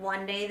 and like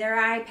one day they're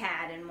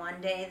iPad, and one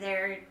day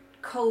they're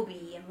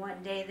Kobe, and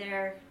one day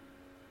they're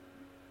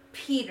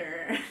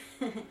Peter.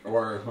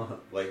 Or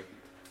like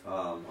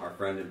our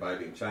friend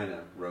Imbibing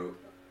China wrote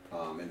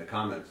in the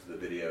comments of the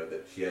video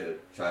that she had a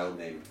child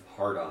named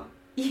Hard On.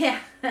 Yeah,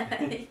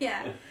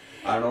 yeah.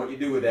 I don't know what you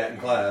do with that in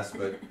class,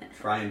 but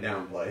try and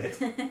downplay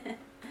it.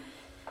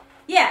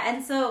 Yeah,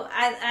 and so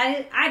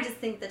I just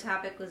think the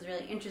topic was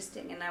really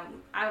interesting, and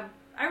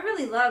I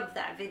really loved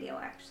that video,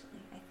 actually.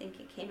 I think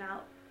it came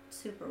out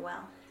super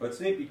well. Well, it's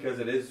neat because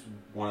it is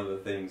one of the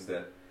things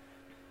that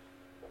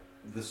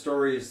the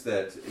stories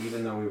that,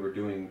 even though we were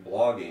doing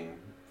blogging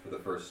for the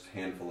first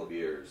handful of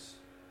years,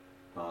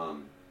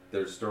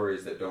 there's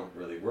stories that don't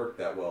really work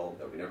that well,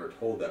 that we never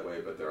told that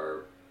way, but there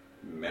are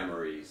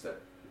memories that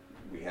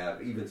we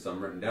have, even some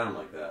written down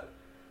like that,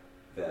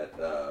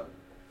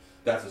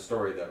 that's a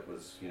story that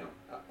was, you know,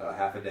 a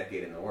half a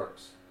decade in the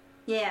works.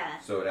 Yeah.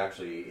 So it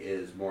actually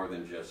is more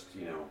than just,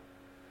 you know,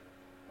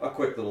 a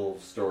quick little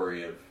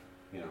story of,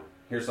 you know,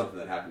 here's something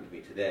that happened to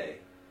me today.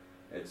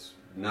 It's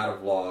not a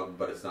vlog,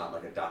 but it's not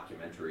like a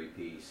documentary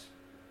piece,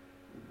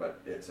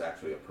 but it's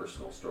actually a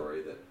personal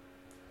story that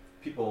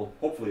people,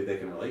 hopefully they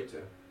can relate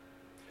to,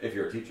 if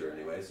you're a teacher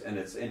anyways, and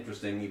it's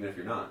interesting even if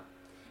you're not.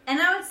 And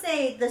I would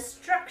say the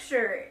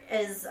structure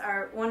is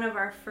one of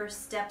our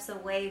first steps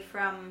away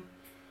from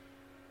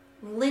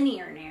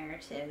linear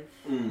narrative.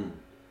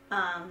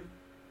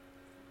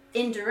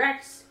 In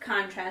direct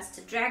contrast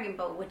to Dragon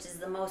Boat, which is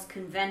the most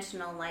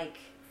conventional, like,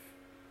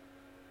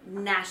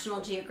 National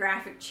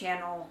Geographic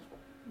Channel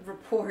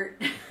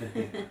report.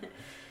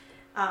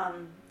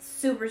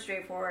 Super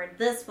straightforward.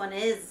 This one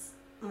is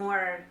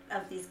more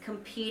of these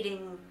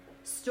competing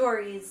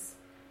stories,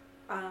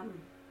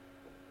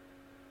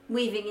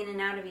 weaving in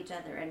and out of each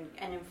other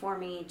and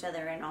informing each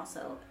other, and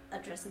also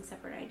addressing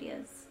separate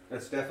ideas.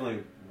 That's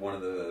definitely one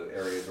of the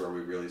areas where we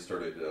really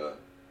started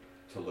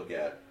to look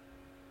at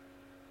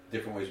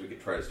different ways we could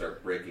try to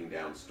start breaking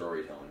down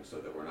storytelling so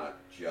that we're not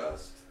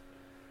just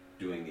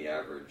doing the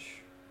average,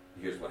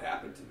 here's what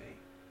happened to me.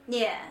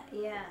 Yeah,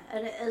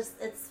 and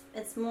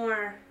it's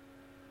more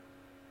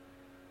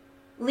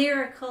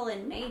lyrical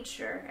in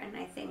nature, and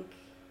I think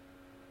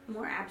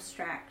more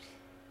abstract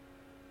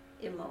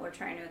in what we're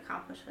trying to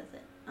accomplish with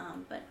it.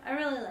 But I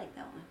really like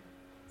that one.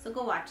 So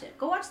go watch it.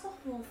 Go watch the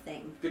whole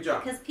thing. Good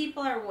job. Because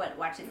people are,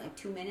 watching like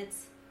 2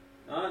 minutes?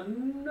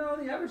 No,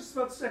 the average is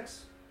about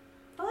 6.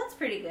 Oh, that's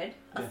pretty good.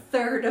 A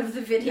third of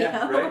the video.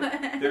 Yeah,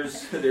 right.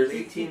 There's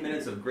 18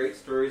 minutes of great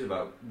stories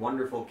about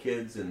wonderful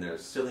kids and their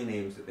silly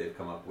names that they've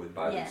come up with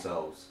by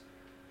themselves,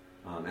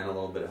 and a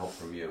little bit of help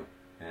from you.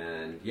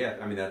 And yeah,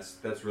 I mean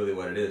that's really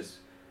what it is.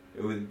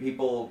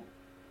 People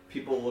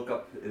look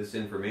up this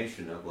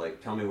information of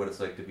like, tell me what it's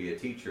like to be a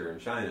teacher in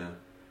China,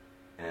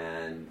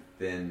 and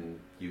then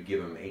you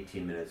give them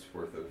 18 minutes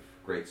worth of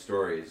great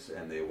stories,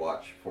 and they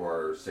watch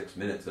 4 or 6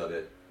 minutes of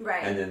it,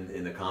 right? And then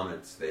in the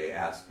comments they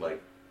ask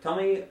like, tell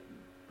me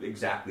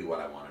exactly what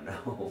I want to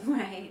know.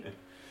 Right.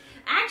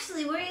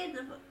 Actually,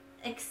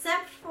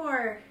 except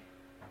for...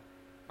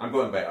 I'm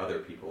going by other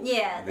people's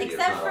videos,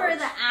 except for ours.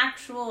 the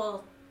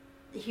actual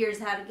Here's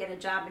How to Get a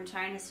Job in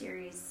China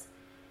series,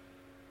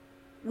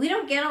 we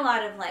don't get a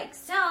lot of like,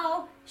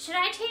 so, should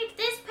I take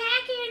this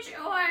package,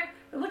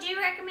 or would you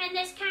recommend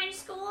this kind of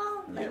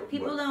school? Like,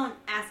 people don't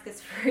ask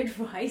us for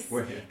advice,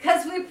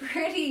 because we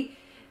pretty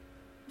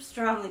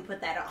strongly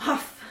put that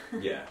off.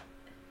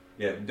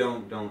 Yeah,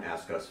 don't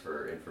ask us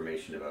for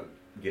information about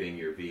getting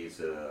your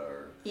visa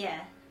or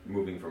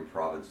moving from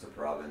province to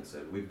province.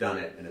 We've done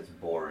it and it's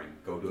boring.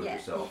 Go do it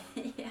yourself.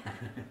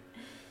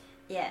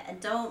 Yeah, and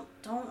don't.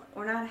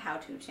 We're not a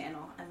how-to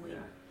channel, and we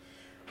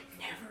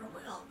never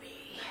will be.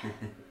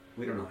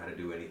 We don't know how to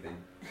do anything.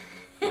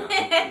 No,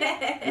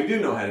 we do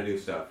know how to do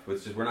stuff.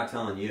 It's just we're not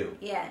telling you.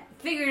 Yeah,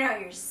 figure it out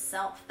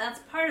yourself. That's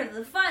part of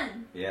the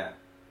fun. Yeah.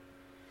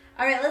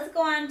 All right, let's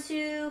go on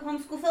to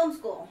Homeschool Film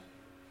School.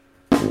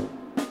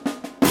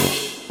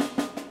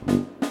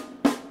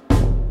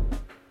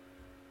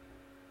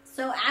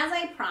 So as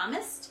I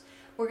promised,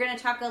 we're going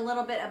to talk a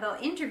little bit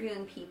about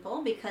interviewing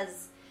people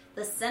because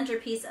the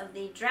centerpiece of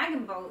the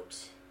Dragon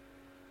Boat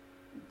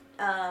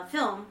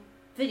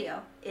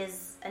video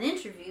is an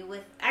interview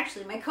with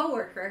actually my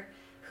coworker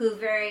who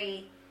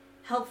very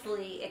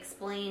helpfully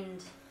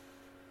explained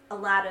a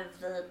lot of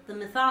the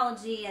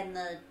mythology and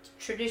the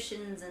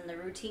traditions and the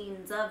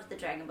routines of the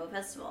Dragon Boat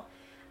Festival.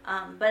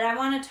 But I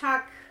want to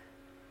talk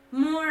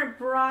more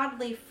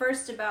broadly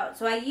first about,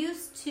 so I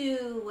used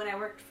to, when I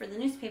worked for the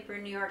newspaper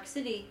in New York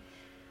City,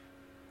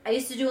 I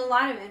used to do a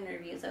lot of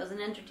interviews. I was an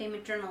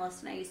entertainment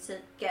journalist, and I used to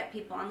get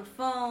people on the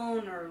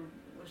phone or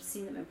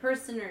see them in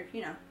person or,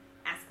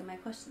 ask them my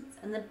questions.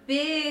 And the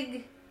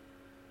big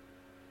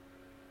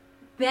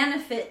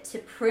benefit to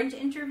print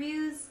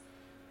interviews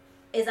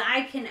is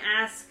I can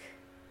ask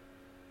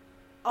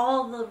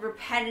all the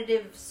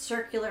repetitive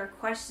circular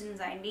questions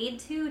I need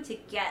to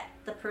get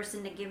the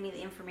person to give me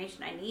the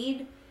information I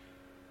need.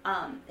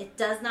 It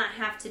does not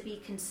have to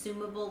be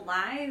consumable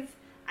live.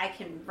 I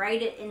can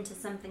write it into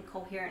something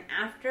coherent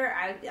after.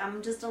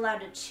 I'm just allowed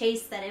to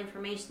chase that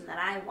information that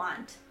I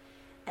want.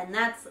 And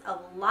that's a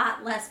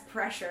lot less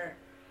pressure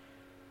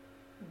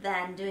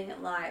than doing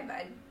it live.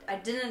 I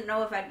didn't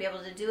know if I'd be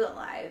able to do it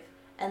live.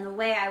 And the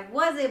way I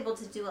was able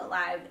to do it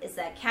live is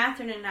that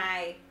Catherine and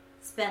I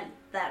spent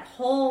that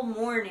whole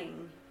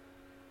morning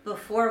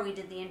before we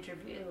did the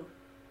interview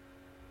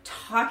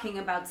talking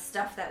about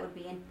stuff that would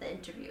be in the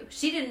interview.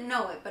 She didn't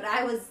know it, but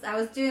I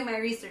was doing my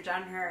research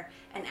on her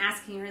and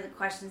asking her the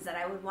questions that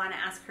I would want to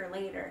ask her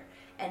later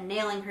and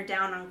nailing her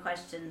down on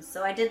questions.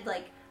 So I did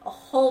like a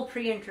whole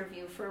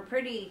pre-interview for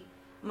pretty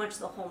much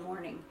the whole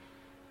morning.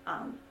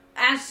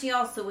 As she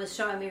also was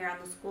showing me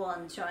around the school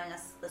and showing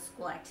us the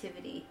school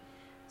activity.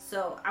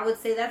 So I would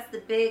say that's the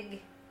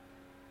big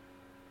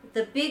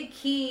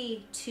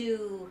key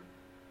to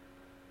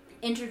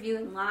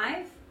interviewing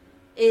live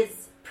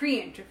is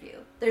pre-interview.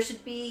 There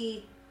should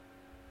be,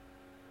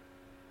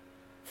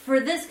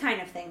 for this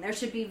kind of thing, there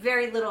should be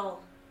very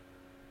little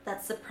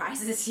that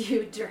surprises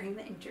you during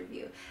the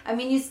interview. I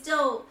mean, you'd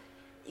still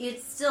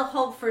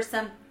hope for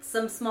some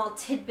small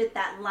tidbit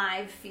that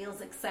live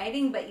feels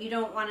exciting, but you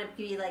don't want to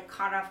be like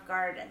caught off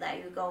guard that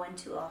you go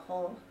into a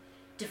whole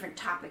different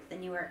topic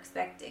than you were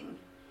expecting.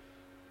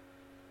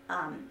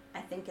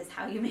 I think is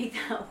how you make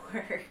that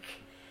work.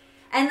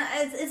 And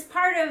it's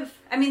part of,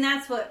 I mean,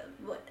 that's what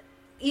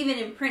even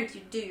in print,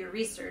 you do your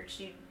research.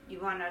 You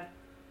want to...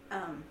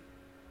 Well,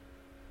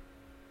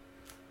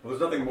 there's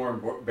nothing more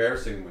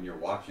embarrassing when you're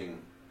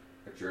watching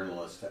a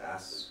journalist to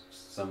ask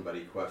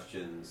somebody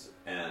questions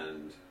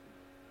and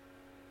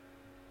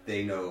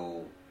they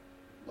know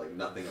like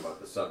nothing about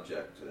the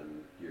subject,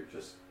 and you're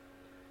just...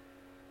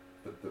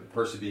 The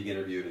person being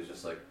interviewed is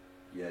just like,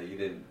 yeah, you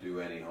didn't do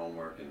any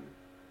homework, and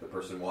the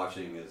person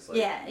watching is like,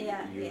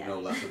 you know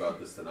less about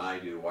this than I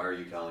do. Why are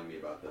you telling me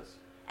about this?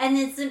 And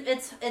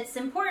it's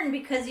important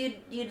because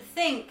you'd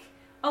think,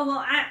 oh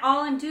well, all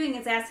I'm doing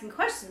is asking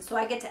questions, so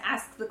I get to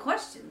ask the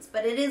questions.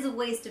 But it is a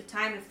waste of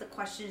time if the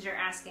questions you're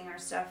asking are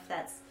stuff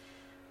that's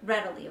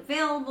readily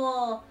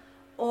available,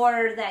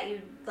 or that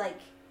you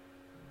like.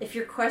 If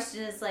your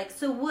question is like,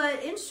 so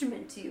what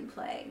instrument do you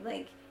play?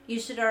 Like, you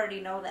should already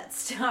know that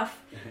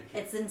stuff.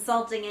 It's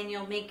insulting, and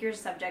you'll make your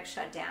subject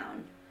shut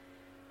down.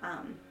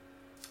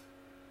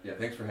 Yeah,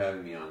 thanks for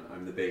having me on.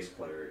 I'm the bass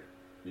player.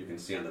 You can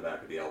see on the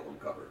back of the album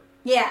cover.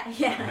 Yeah.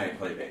 I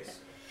play bass.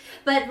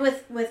 But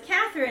with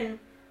Catherine,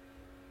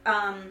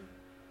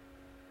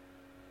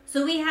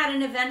 so we had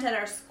an event at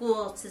our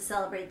school to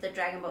celebrate the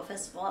Dragon Boat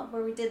Festival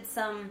where we did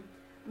some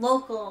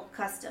local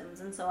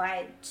customs, and so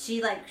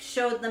she like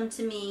showed them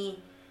to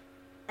me,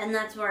 and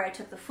that's where I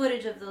took the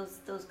footage of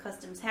those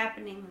customs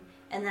happening,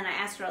 and then I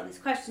asked her all these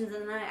questions,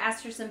 and then I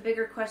asked her some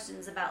bigger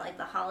questions about like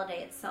the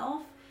holiday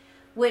itself,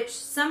 which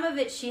some of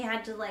it she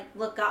had to like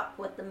look up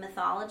what the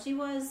mythology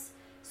was.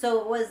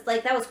 So it was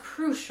like, that was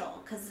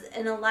crucial, because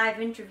in a live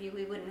interview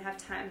we wouldn't have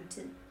time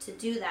to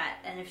do that,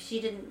 and if she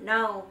didn't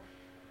know,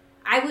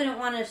 I wouldn't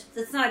want to,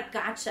 it's not a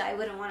gotcha, I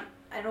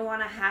don't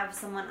want to have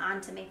someone on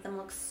to make them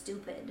look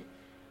stupid.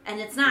 And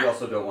it's not... You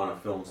also don't want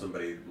to film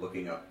somebody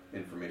looking up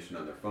information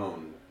on their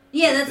phone.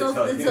 Yeah, that's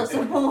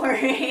also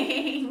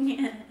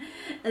boring.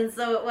 And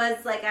so it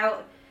was like,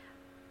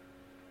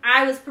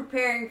 I was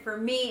preparing for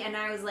me, and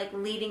I was like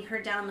leading her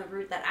down the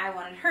route that I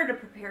wanted her to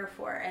prepare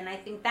for, and I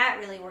think that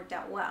really worked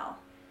out well.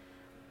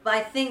 But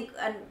I think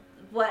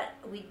what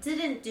we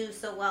didn't do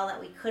so well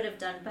that we could have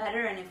done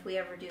better, and if we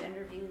ever do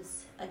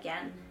interviews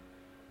again,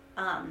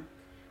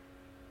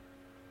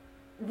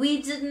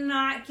 we did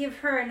not give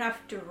her enough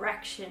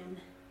direction.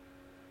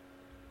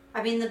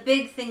 I mean, the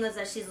big thing was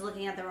that she's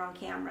looking at the wrong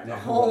camera the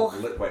whole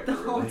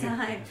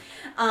time.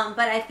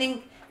 But I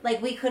think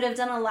like we could have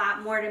done a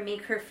lot more to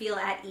make her feel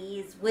at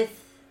ease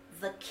with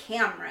the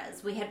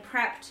cameras. We had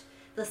prepped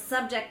the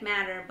subject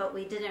matter, but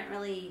we didn't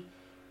really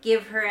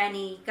give her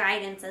any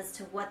guidance as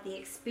to what the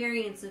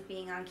experience of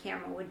being on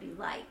camera would be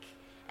like.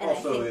 And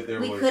also, I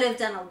think we could have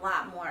done a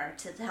lot more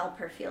to help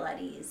her feel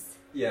at ease.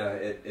 Yeah,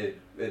 it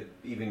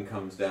even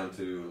comes down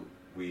to,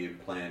 we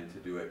had planned to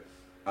do it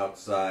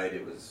outside.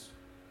 It was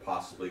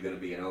possibly going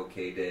to be an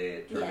okay day.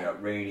 It turned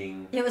out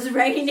raining. It was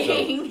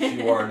raining. So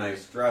she wore a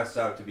nice dress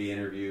out to be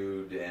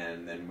interviewed,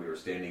 and then we were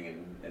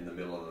standing in the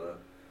middle of a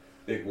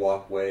big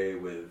walkway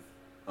with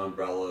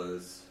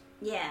umbrellas.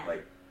 Yeah.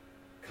 Like,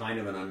 kind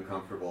of an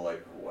uncomfortable,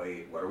 like,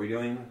 wait, what are we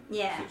doing?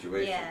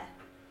 Situation. Yeah.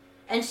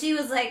 And she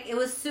was like, it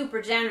was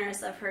super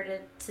generous of her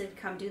to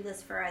come do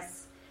this for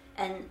us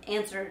and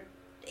answer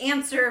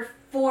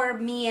for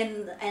me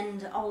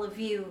and all of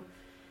you.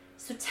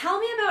 So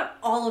tell me about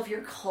all of your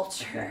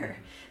culture.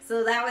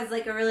 So that was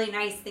like a really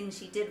nice thing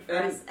she did for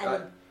us.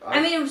 And I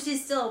mean,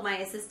 she's still my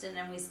assistant,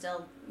 and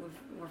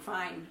we're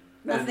fine.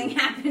 Nothing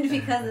happened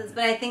because of this.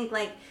 But I think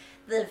like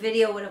the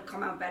video would have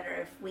come out better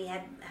if we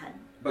had.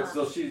 But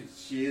still, she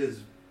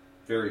is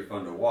very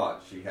fun to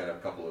watch. She had a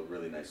couple of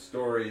really nice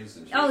stories,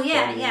 and she was funny,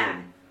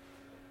 yeah.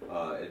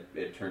 And,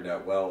 it turned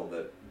out well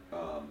that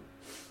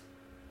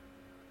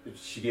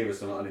she gave us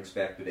some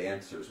unexpected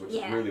answers, which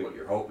is really what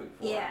you're hoping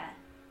for. Yeah,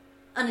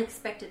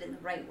 unexpected in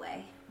the right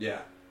way.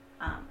 Yeah.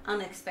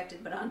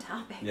 Unexpected but on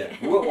topic. Yeah.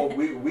 Well,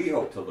 we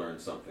hope to learn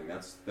something.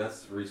 That's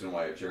the reason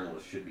why a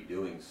journalist should be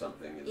doing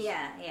something. Is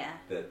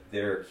that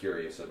they're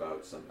curious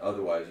about something.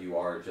 Otherwise, you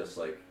are just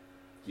like,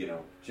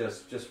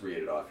 just read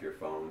it off your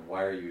phone.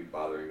 Why are you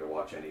bothering to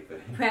watch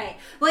anything? Right.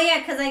 Well, yeah,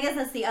 because I guess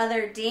that's the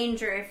other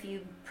danger. If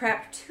you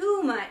prep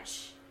too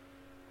much,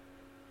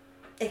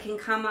 it can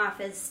come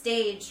off as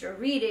staged or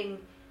reading,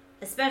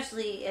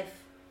 especially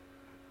if,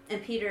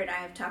 and Peter and I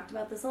have talked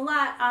about this a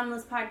lot on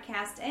this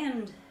podcast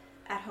and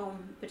at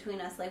home between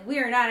us, like, we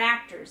are not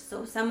actors,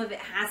 so some of it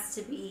has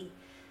to be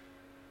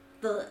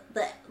the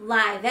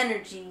live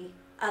energy,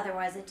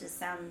 otherwise it just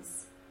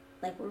sounds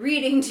like we're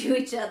reading to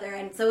each other.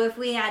 And so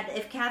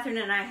if Catherine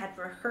and I had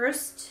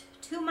rehearsed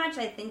too much,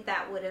 I think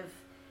that would have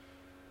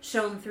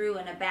shown through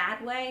in a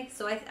bad way.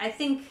 So I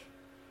think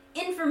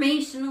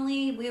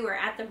informationally we were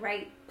at the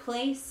right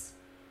place,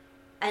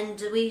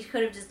 and we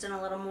could have just done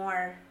a little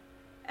more.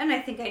 And I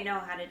think I know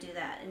how to do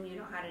that, and you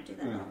know how to do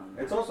that.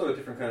 It's also a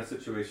different kind of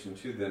situation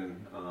too.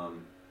 Than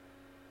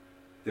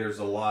it's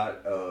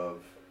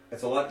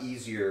a lot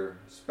easier,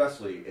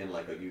 especially in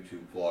like a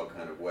YouTube vlog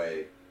kind of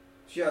way,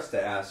 just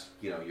to ask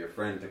your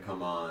friend to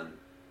come on,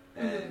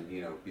 and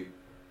you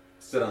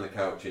sit on the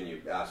couch and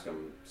you ask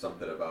them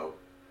something about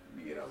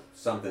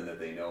something that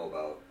they know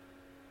about,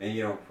 and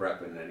you don't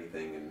prep in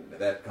anything, and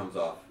that comes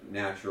off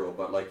natural.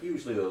 But like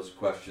usually those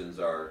questions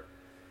are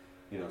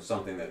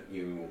something that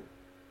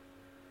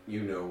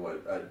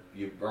what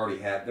you've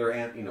already had. They're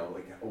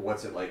like,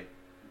 what's it like,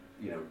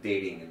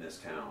 dating in this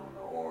town,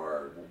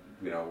 or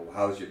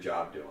how's your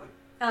job doing?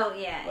 Oh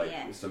yeah,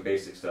 like some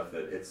basic stuff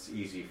that it's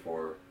easy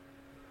for.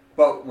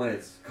 But when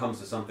it comes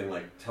to something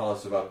like, tell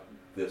us about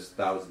this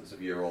thousands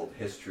of year old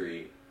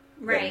history,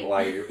 right?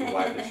 Why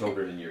the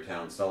children in your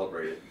town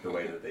celebrate it the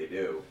way that they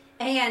do,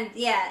 and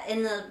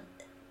in a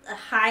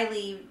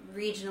highly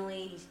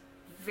regionally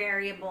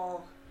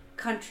variable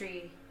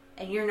country.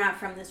 And you're not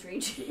from this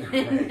region.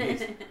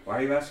 Right. Why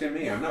are you asking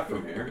me? I'm not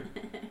from here.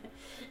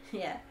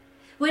 Yeah.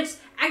 Which,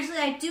 actually,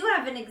 I do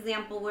have an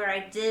example where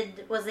I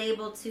was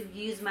able to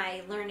use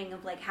my learning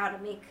of, like, how to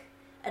make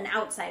an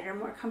outsider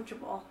more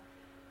comfortable.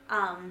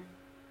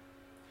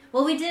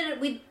 Well, we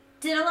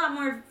did a lot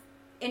more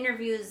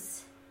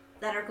interviews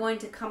that are going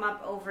to come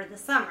up over the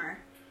summer.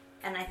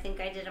 And I think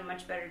I did a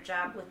much better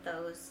job with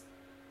those.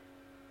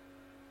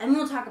 And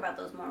we'll talk about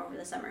those more over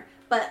the summer.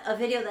 But a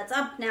video that's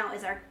up now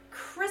is our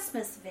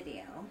Christmas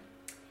video,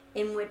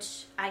 in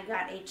which I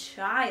got a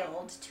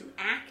child to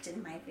act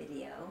in my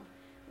video,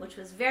 which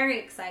was very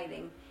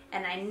exciting.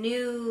 And I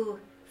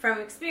knew from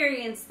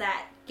experience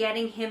that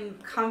getting him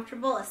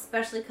comfortable,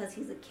 especially because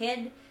he's a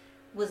kid,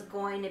 was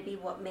going to be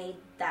what made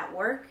that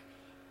work.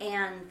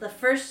 And the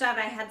first shot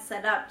I had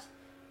set up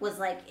was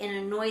like in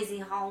a noisy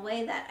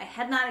hallway that I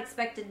had not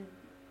expected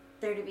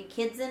there to be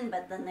kids in,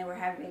 but then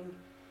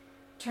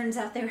turns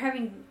out they were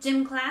having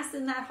gym class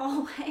in that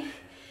hallway.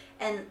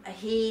 And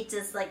he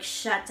just like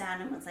shut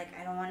down and was like,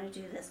 I don't want to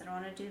do this. And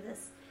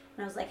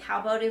I was like,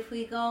 how about if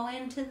we go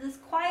into this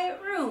quiet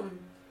room?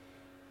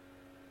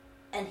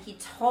 And he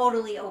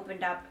totally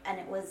opened up, and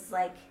it was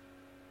like,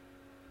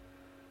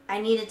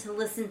 I needed to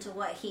listen to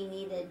what he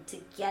needed to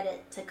get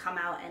it to come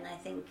out. And I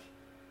think,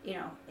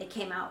 it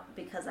came out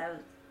because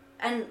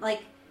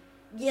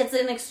it's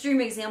an extreme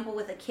example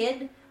with a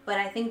kid, but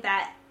I think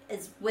that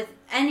is with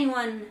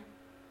anyone,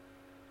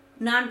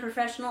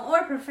 non-professional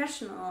or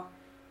professional,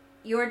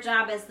 your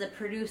job as the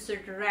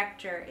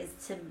producer-director is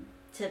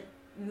to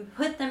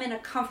put them in a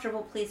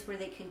comfortable place where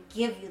they can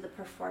give you the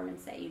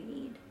performance that you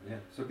need. Yeah,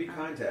 so be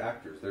kind to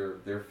actors.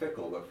 They're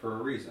fickle, but for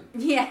a reason.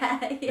 Yeah.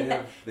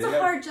 It's a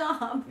hard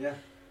job. Yeah.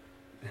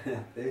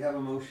 They have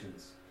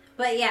emotions.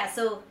 But yeah,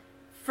 so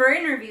for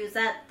interviews,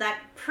 that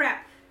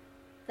prep,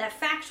 that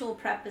factual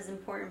prep is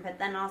important, but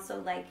then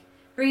also like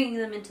bringing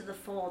them into the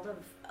fold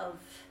of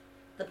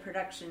the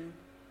production.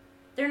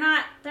 They're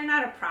not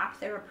a prop,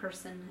 they're a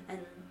person, and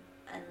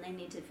and they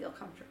need to feel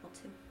comfortable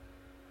too.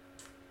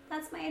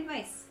 That's my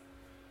advice.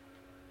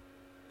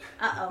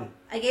 Uh-oh,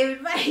 I gave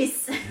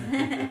advice.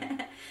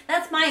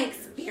 That's my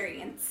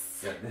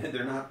experience. Yeah,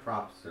 they're not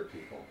props, they're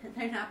people.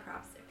 They're not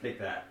props. Take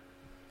that.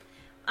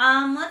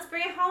 Let's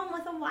bring it home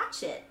with a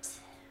watch it.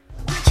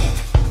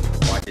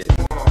 Watch it.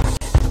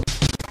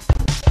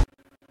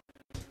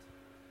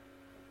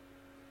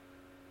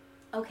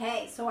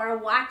 Okay, so our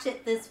watch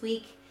it this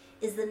week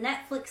is the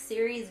Netflix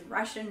series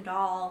Russian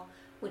Doll,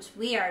 which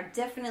we are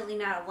definitely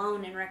not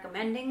alone in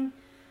recommending.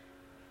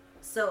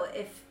 So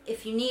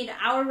if you need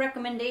our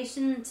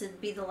recommendation to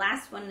be the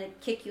last one to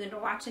kick you into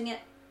watching it,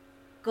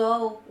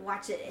 go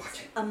watch it.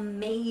 It's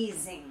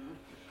amazing.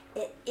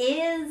 It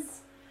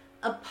is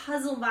a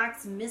puzzle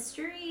box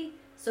mystery.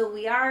 So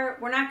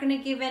we're not going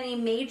to give any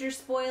major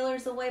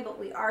spoilers away, but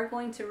we are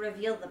going to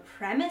reveal the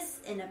premise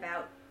in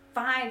about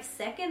 5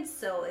 seconds.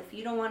 So if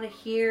you don't want to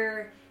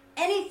hear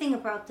anything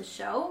about the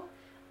show,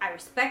 I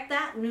respect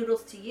that.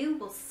 Noodles to you.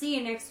 We'll see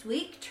you next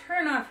week.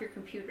 Turn off your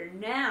computer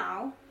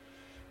now.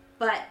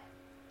 But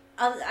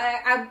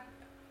I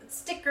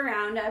stick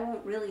around. I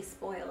won't really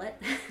spoil it.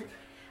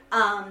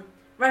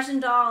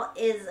 Russian Doll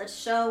is a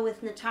show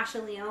with Natasha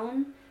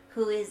Lyonne,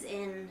 who is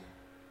in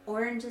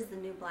Orange is the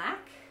New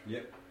Black.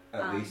 Yep,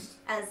 at least.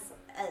 As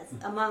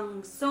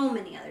among so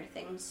many other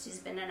things. She's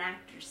been an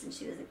actor since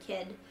she was a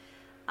kid.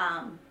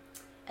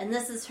 And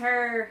this is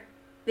her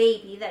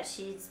baby that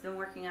she's been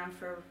working on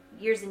for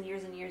years and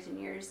years and years and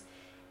years.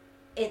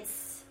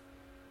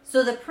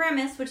 So the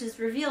premise, which is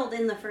revealed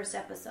in the first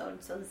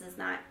episode, so this is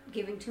not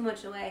giving too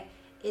much away,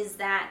 is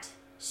that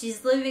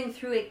she's living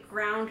through a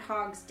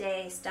Groundhog's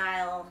Day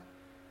style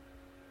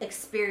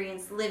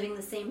experience, living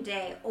the same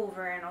day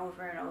over and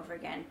over and over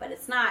again. But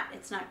it's not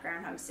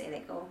Groundhog's Day. They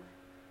go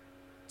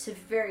to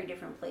very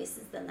different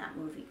places than that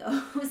movie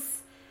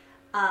goes.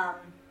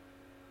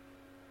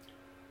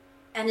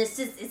 And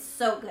it's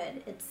so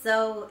good. It's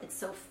so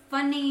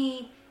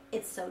funny.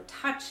 It's so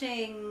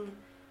touching.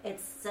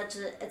 It's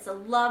a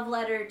love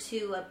letter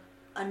to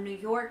a New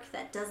York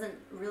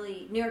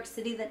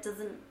City that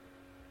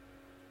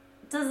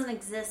doesn't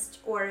exist,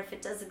 or if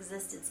it does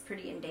exist, it's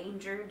pretty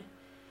endangered.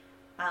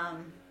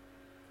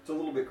 It's a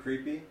little bit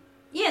creepy.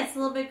 Yeah, it's a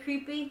little bit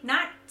creepy.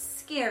 Not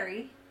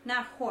scary,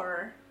 not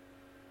horror.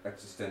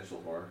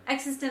 Existential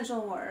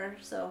horror,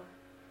 so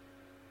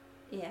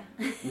yeah.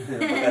 But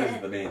that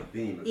is the main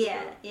theme of the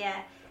show.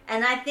 Yeah.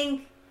 And I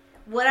think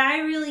what I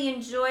really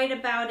enjoyed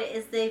about it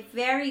is they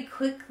very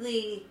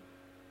quickly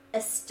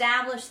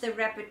establish the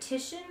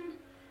repetition,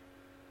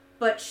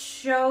 but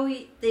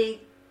they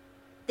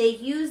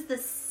use the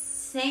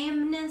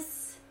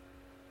sameness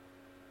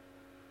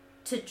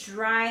to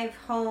drive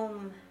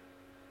home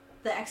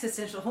the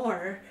existential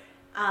horror.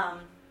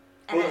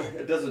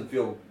 It doesn't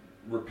feel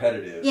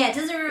repetitive. Yeah, it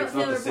doesn't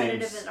feel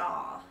repetitive at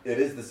all. It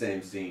is the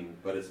same scene,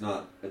 but it's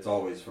not. It's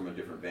always from a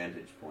different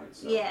vantage point.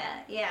 So.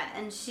 Yeah,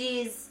 and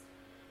she's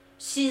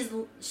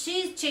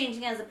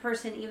changing as a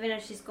person, even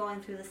if she's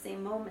going through the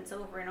same moments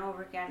over and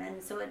over again,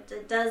 and so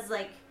it does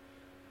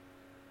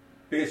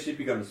because she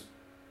becomes,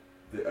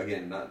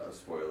 again, not a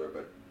spoiler,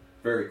 but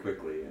very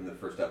quickly in the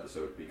first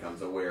episode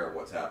becomes aware of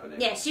what's happening.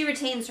 Yeah, she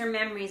retains her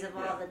memories of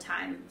all the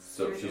time.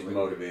 So she's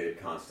motivated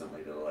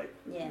constantly to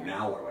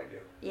now what do I do?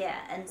 Yeah,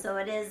 and so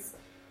it is.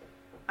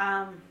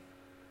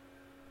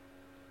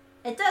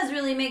 It does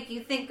really make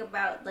you think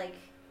about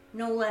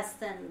no less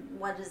than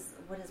what is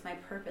my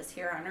purpose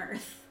here on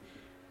Earth.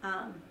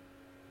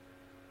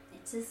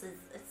 It's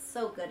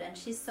so good, and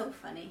she's so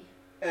funny.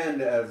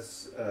 And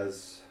as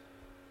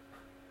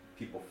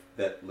people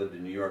that lived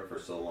in New York for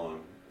so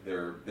long,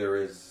 there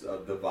is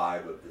the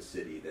vibe of the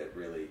city that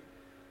really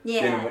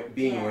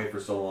being away for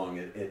so long.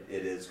 It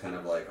is kind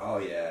of like, oh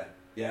yeah,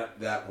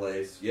 that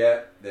place,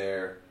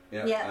 there.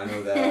 Yeah, I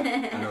know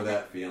that. I know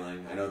that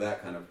feeling. I know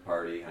that kind of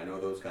party. I know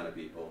those kind of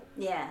people.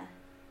 Yeah.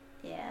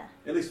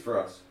 At least for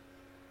us.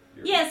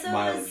 So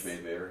mileage may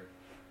vary.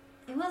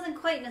 It wasn't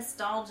quite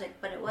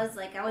nostalgic, but it was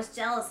I was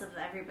jealous of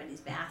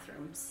everybody's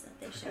bathrooms that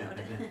they showed.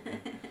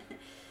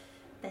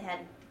 They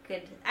had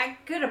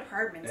good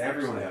apartments.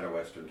 Everyone had a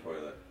Western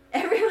toilet.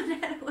 Everyone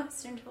had a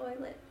Western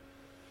toilet.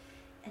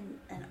 And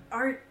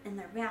art in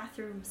their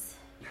bathrooms.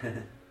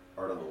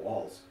 Art on the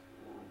walls.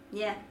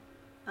 Yeah.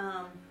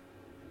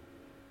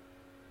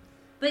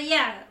 But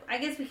yeah, I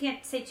guess we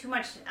can't say too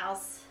much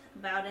else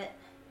about it.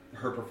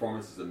 Her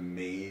performance is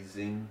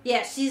amazing.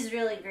 Yeah, she's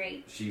really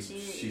great.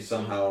 She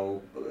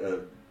somehow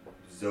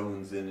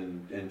zones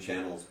in and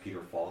channels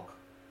Peter Falk.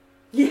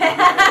 Yeah.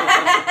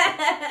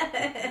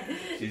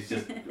 She's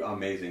just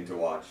amazing to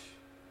watch.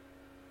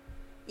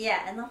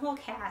 Yeah, and the whole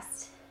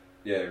cast.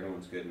 Yeah,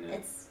 everyone's good in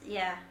it.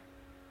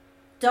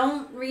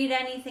 Don't read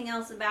anything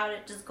else about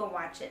it. Just go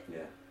watch it.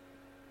 Yeah.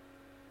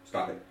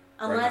 Stop it.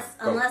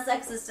 Unless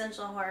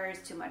existential horror is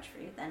too much for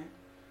you, then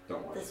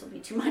don't watch this will be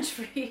too much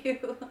for you.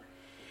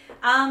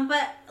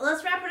 But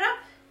let's wrap it up.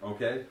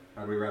 Okay.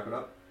 How do we wrap it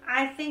up?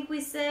 I think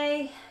we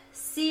say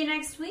see you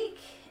next week,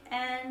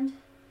 and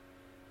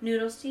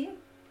noodles to you.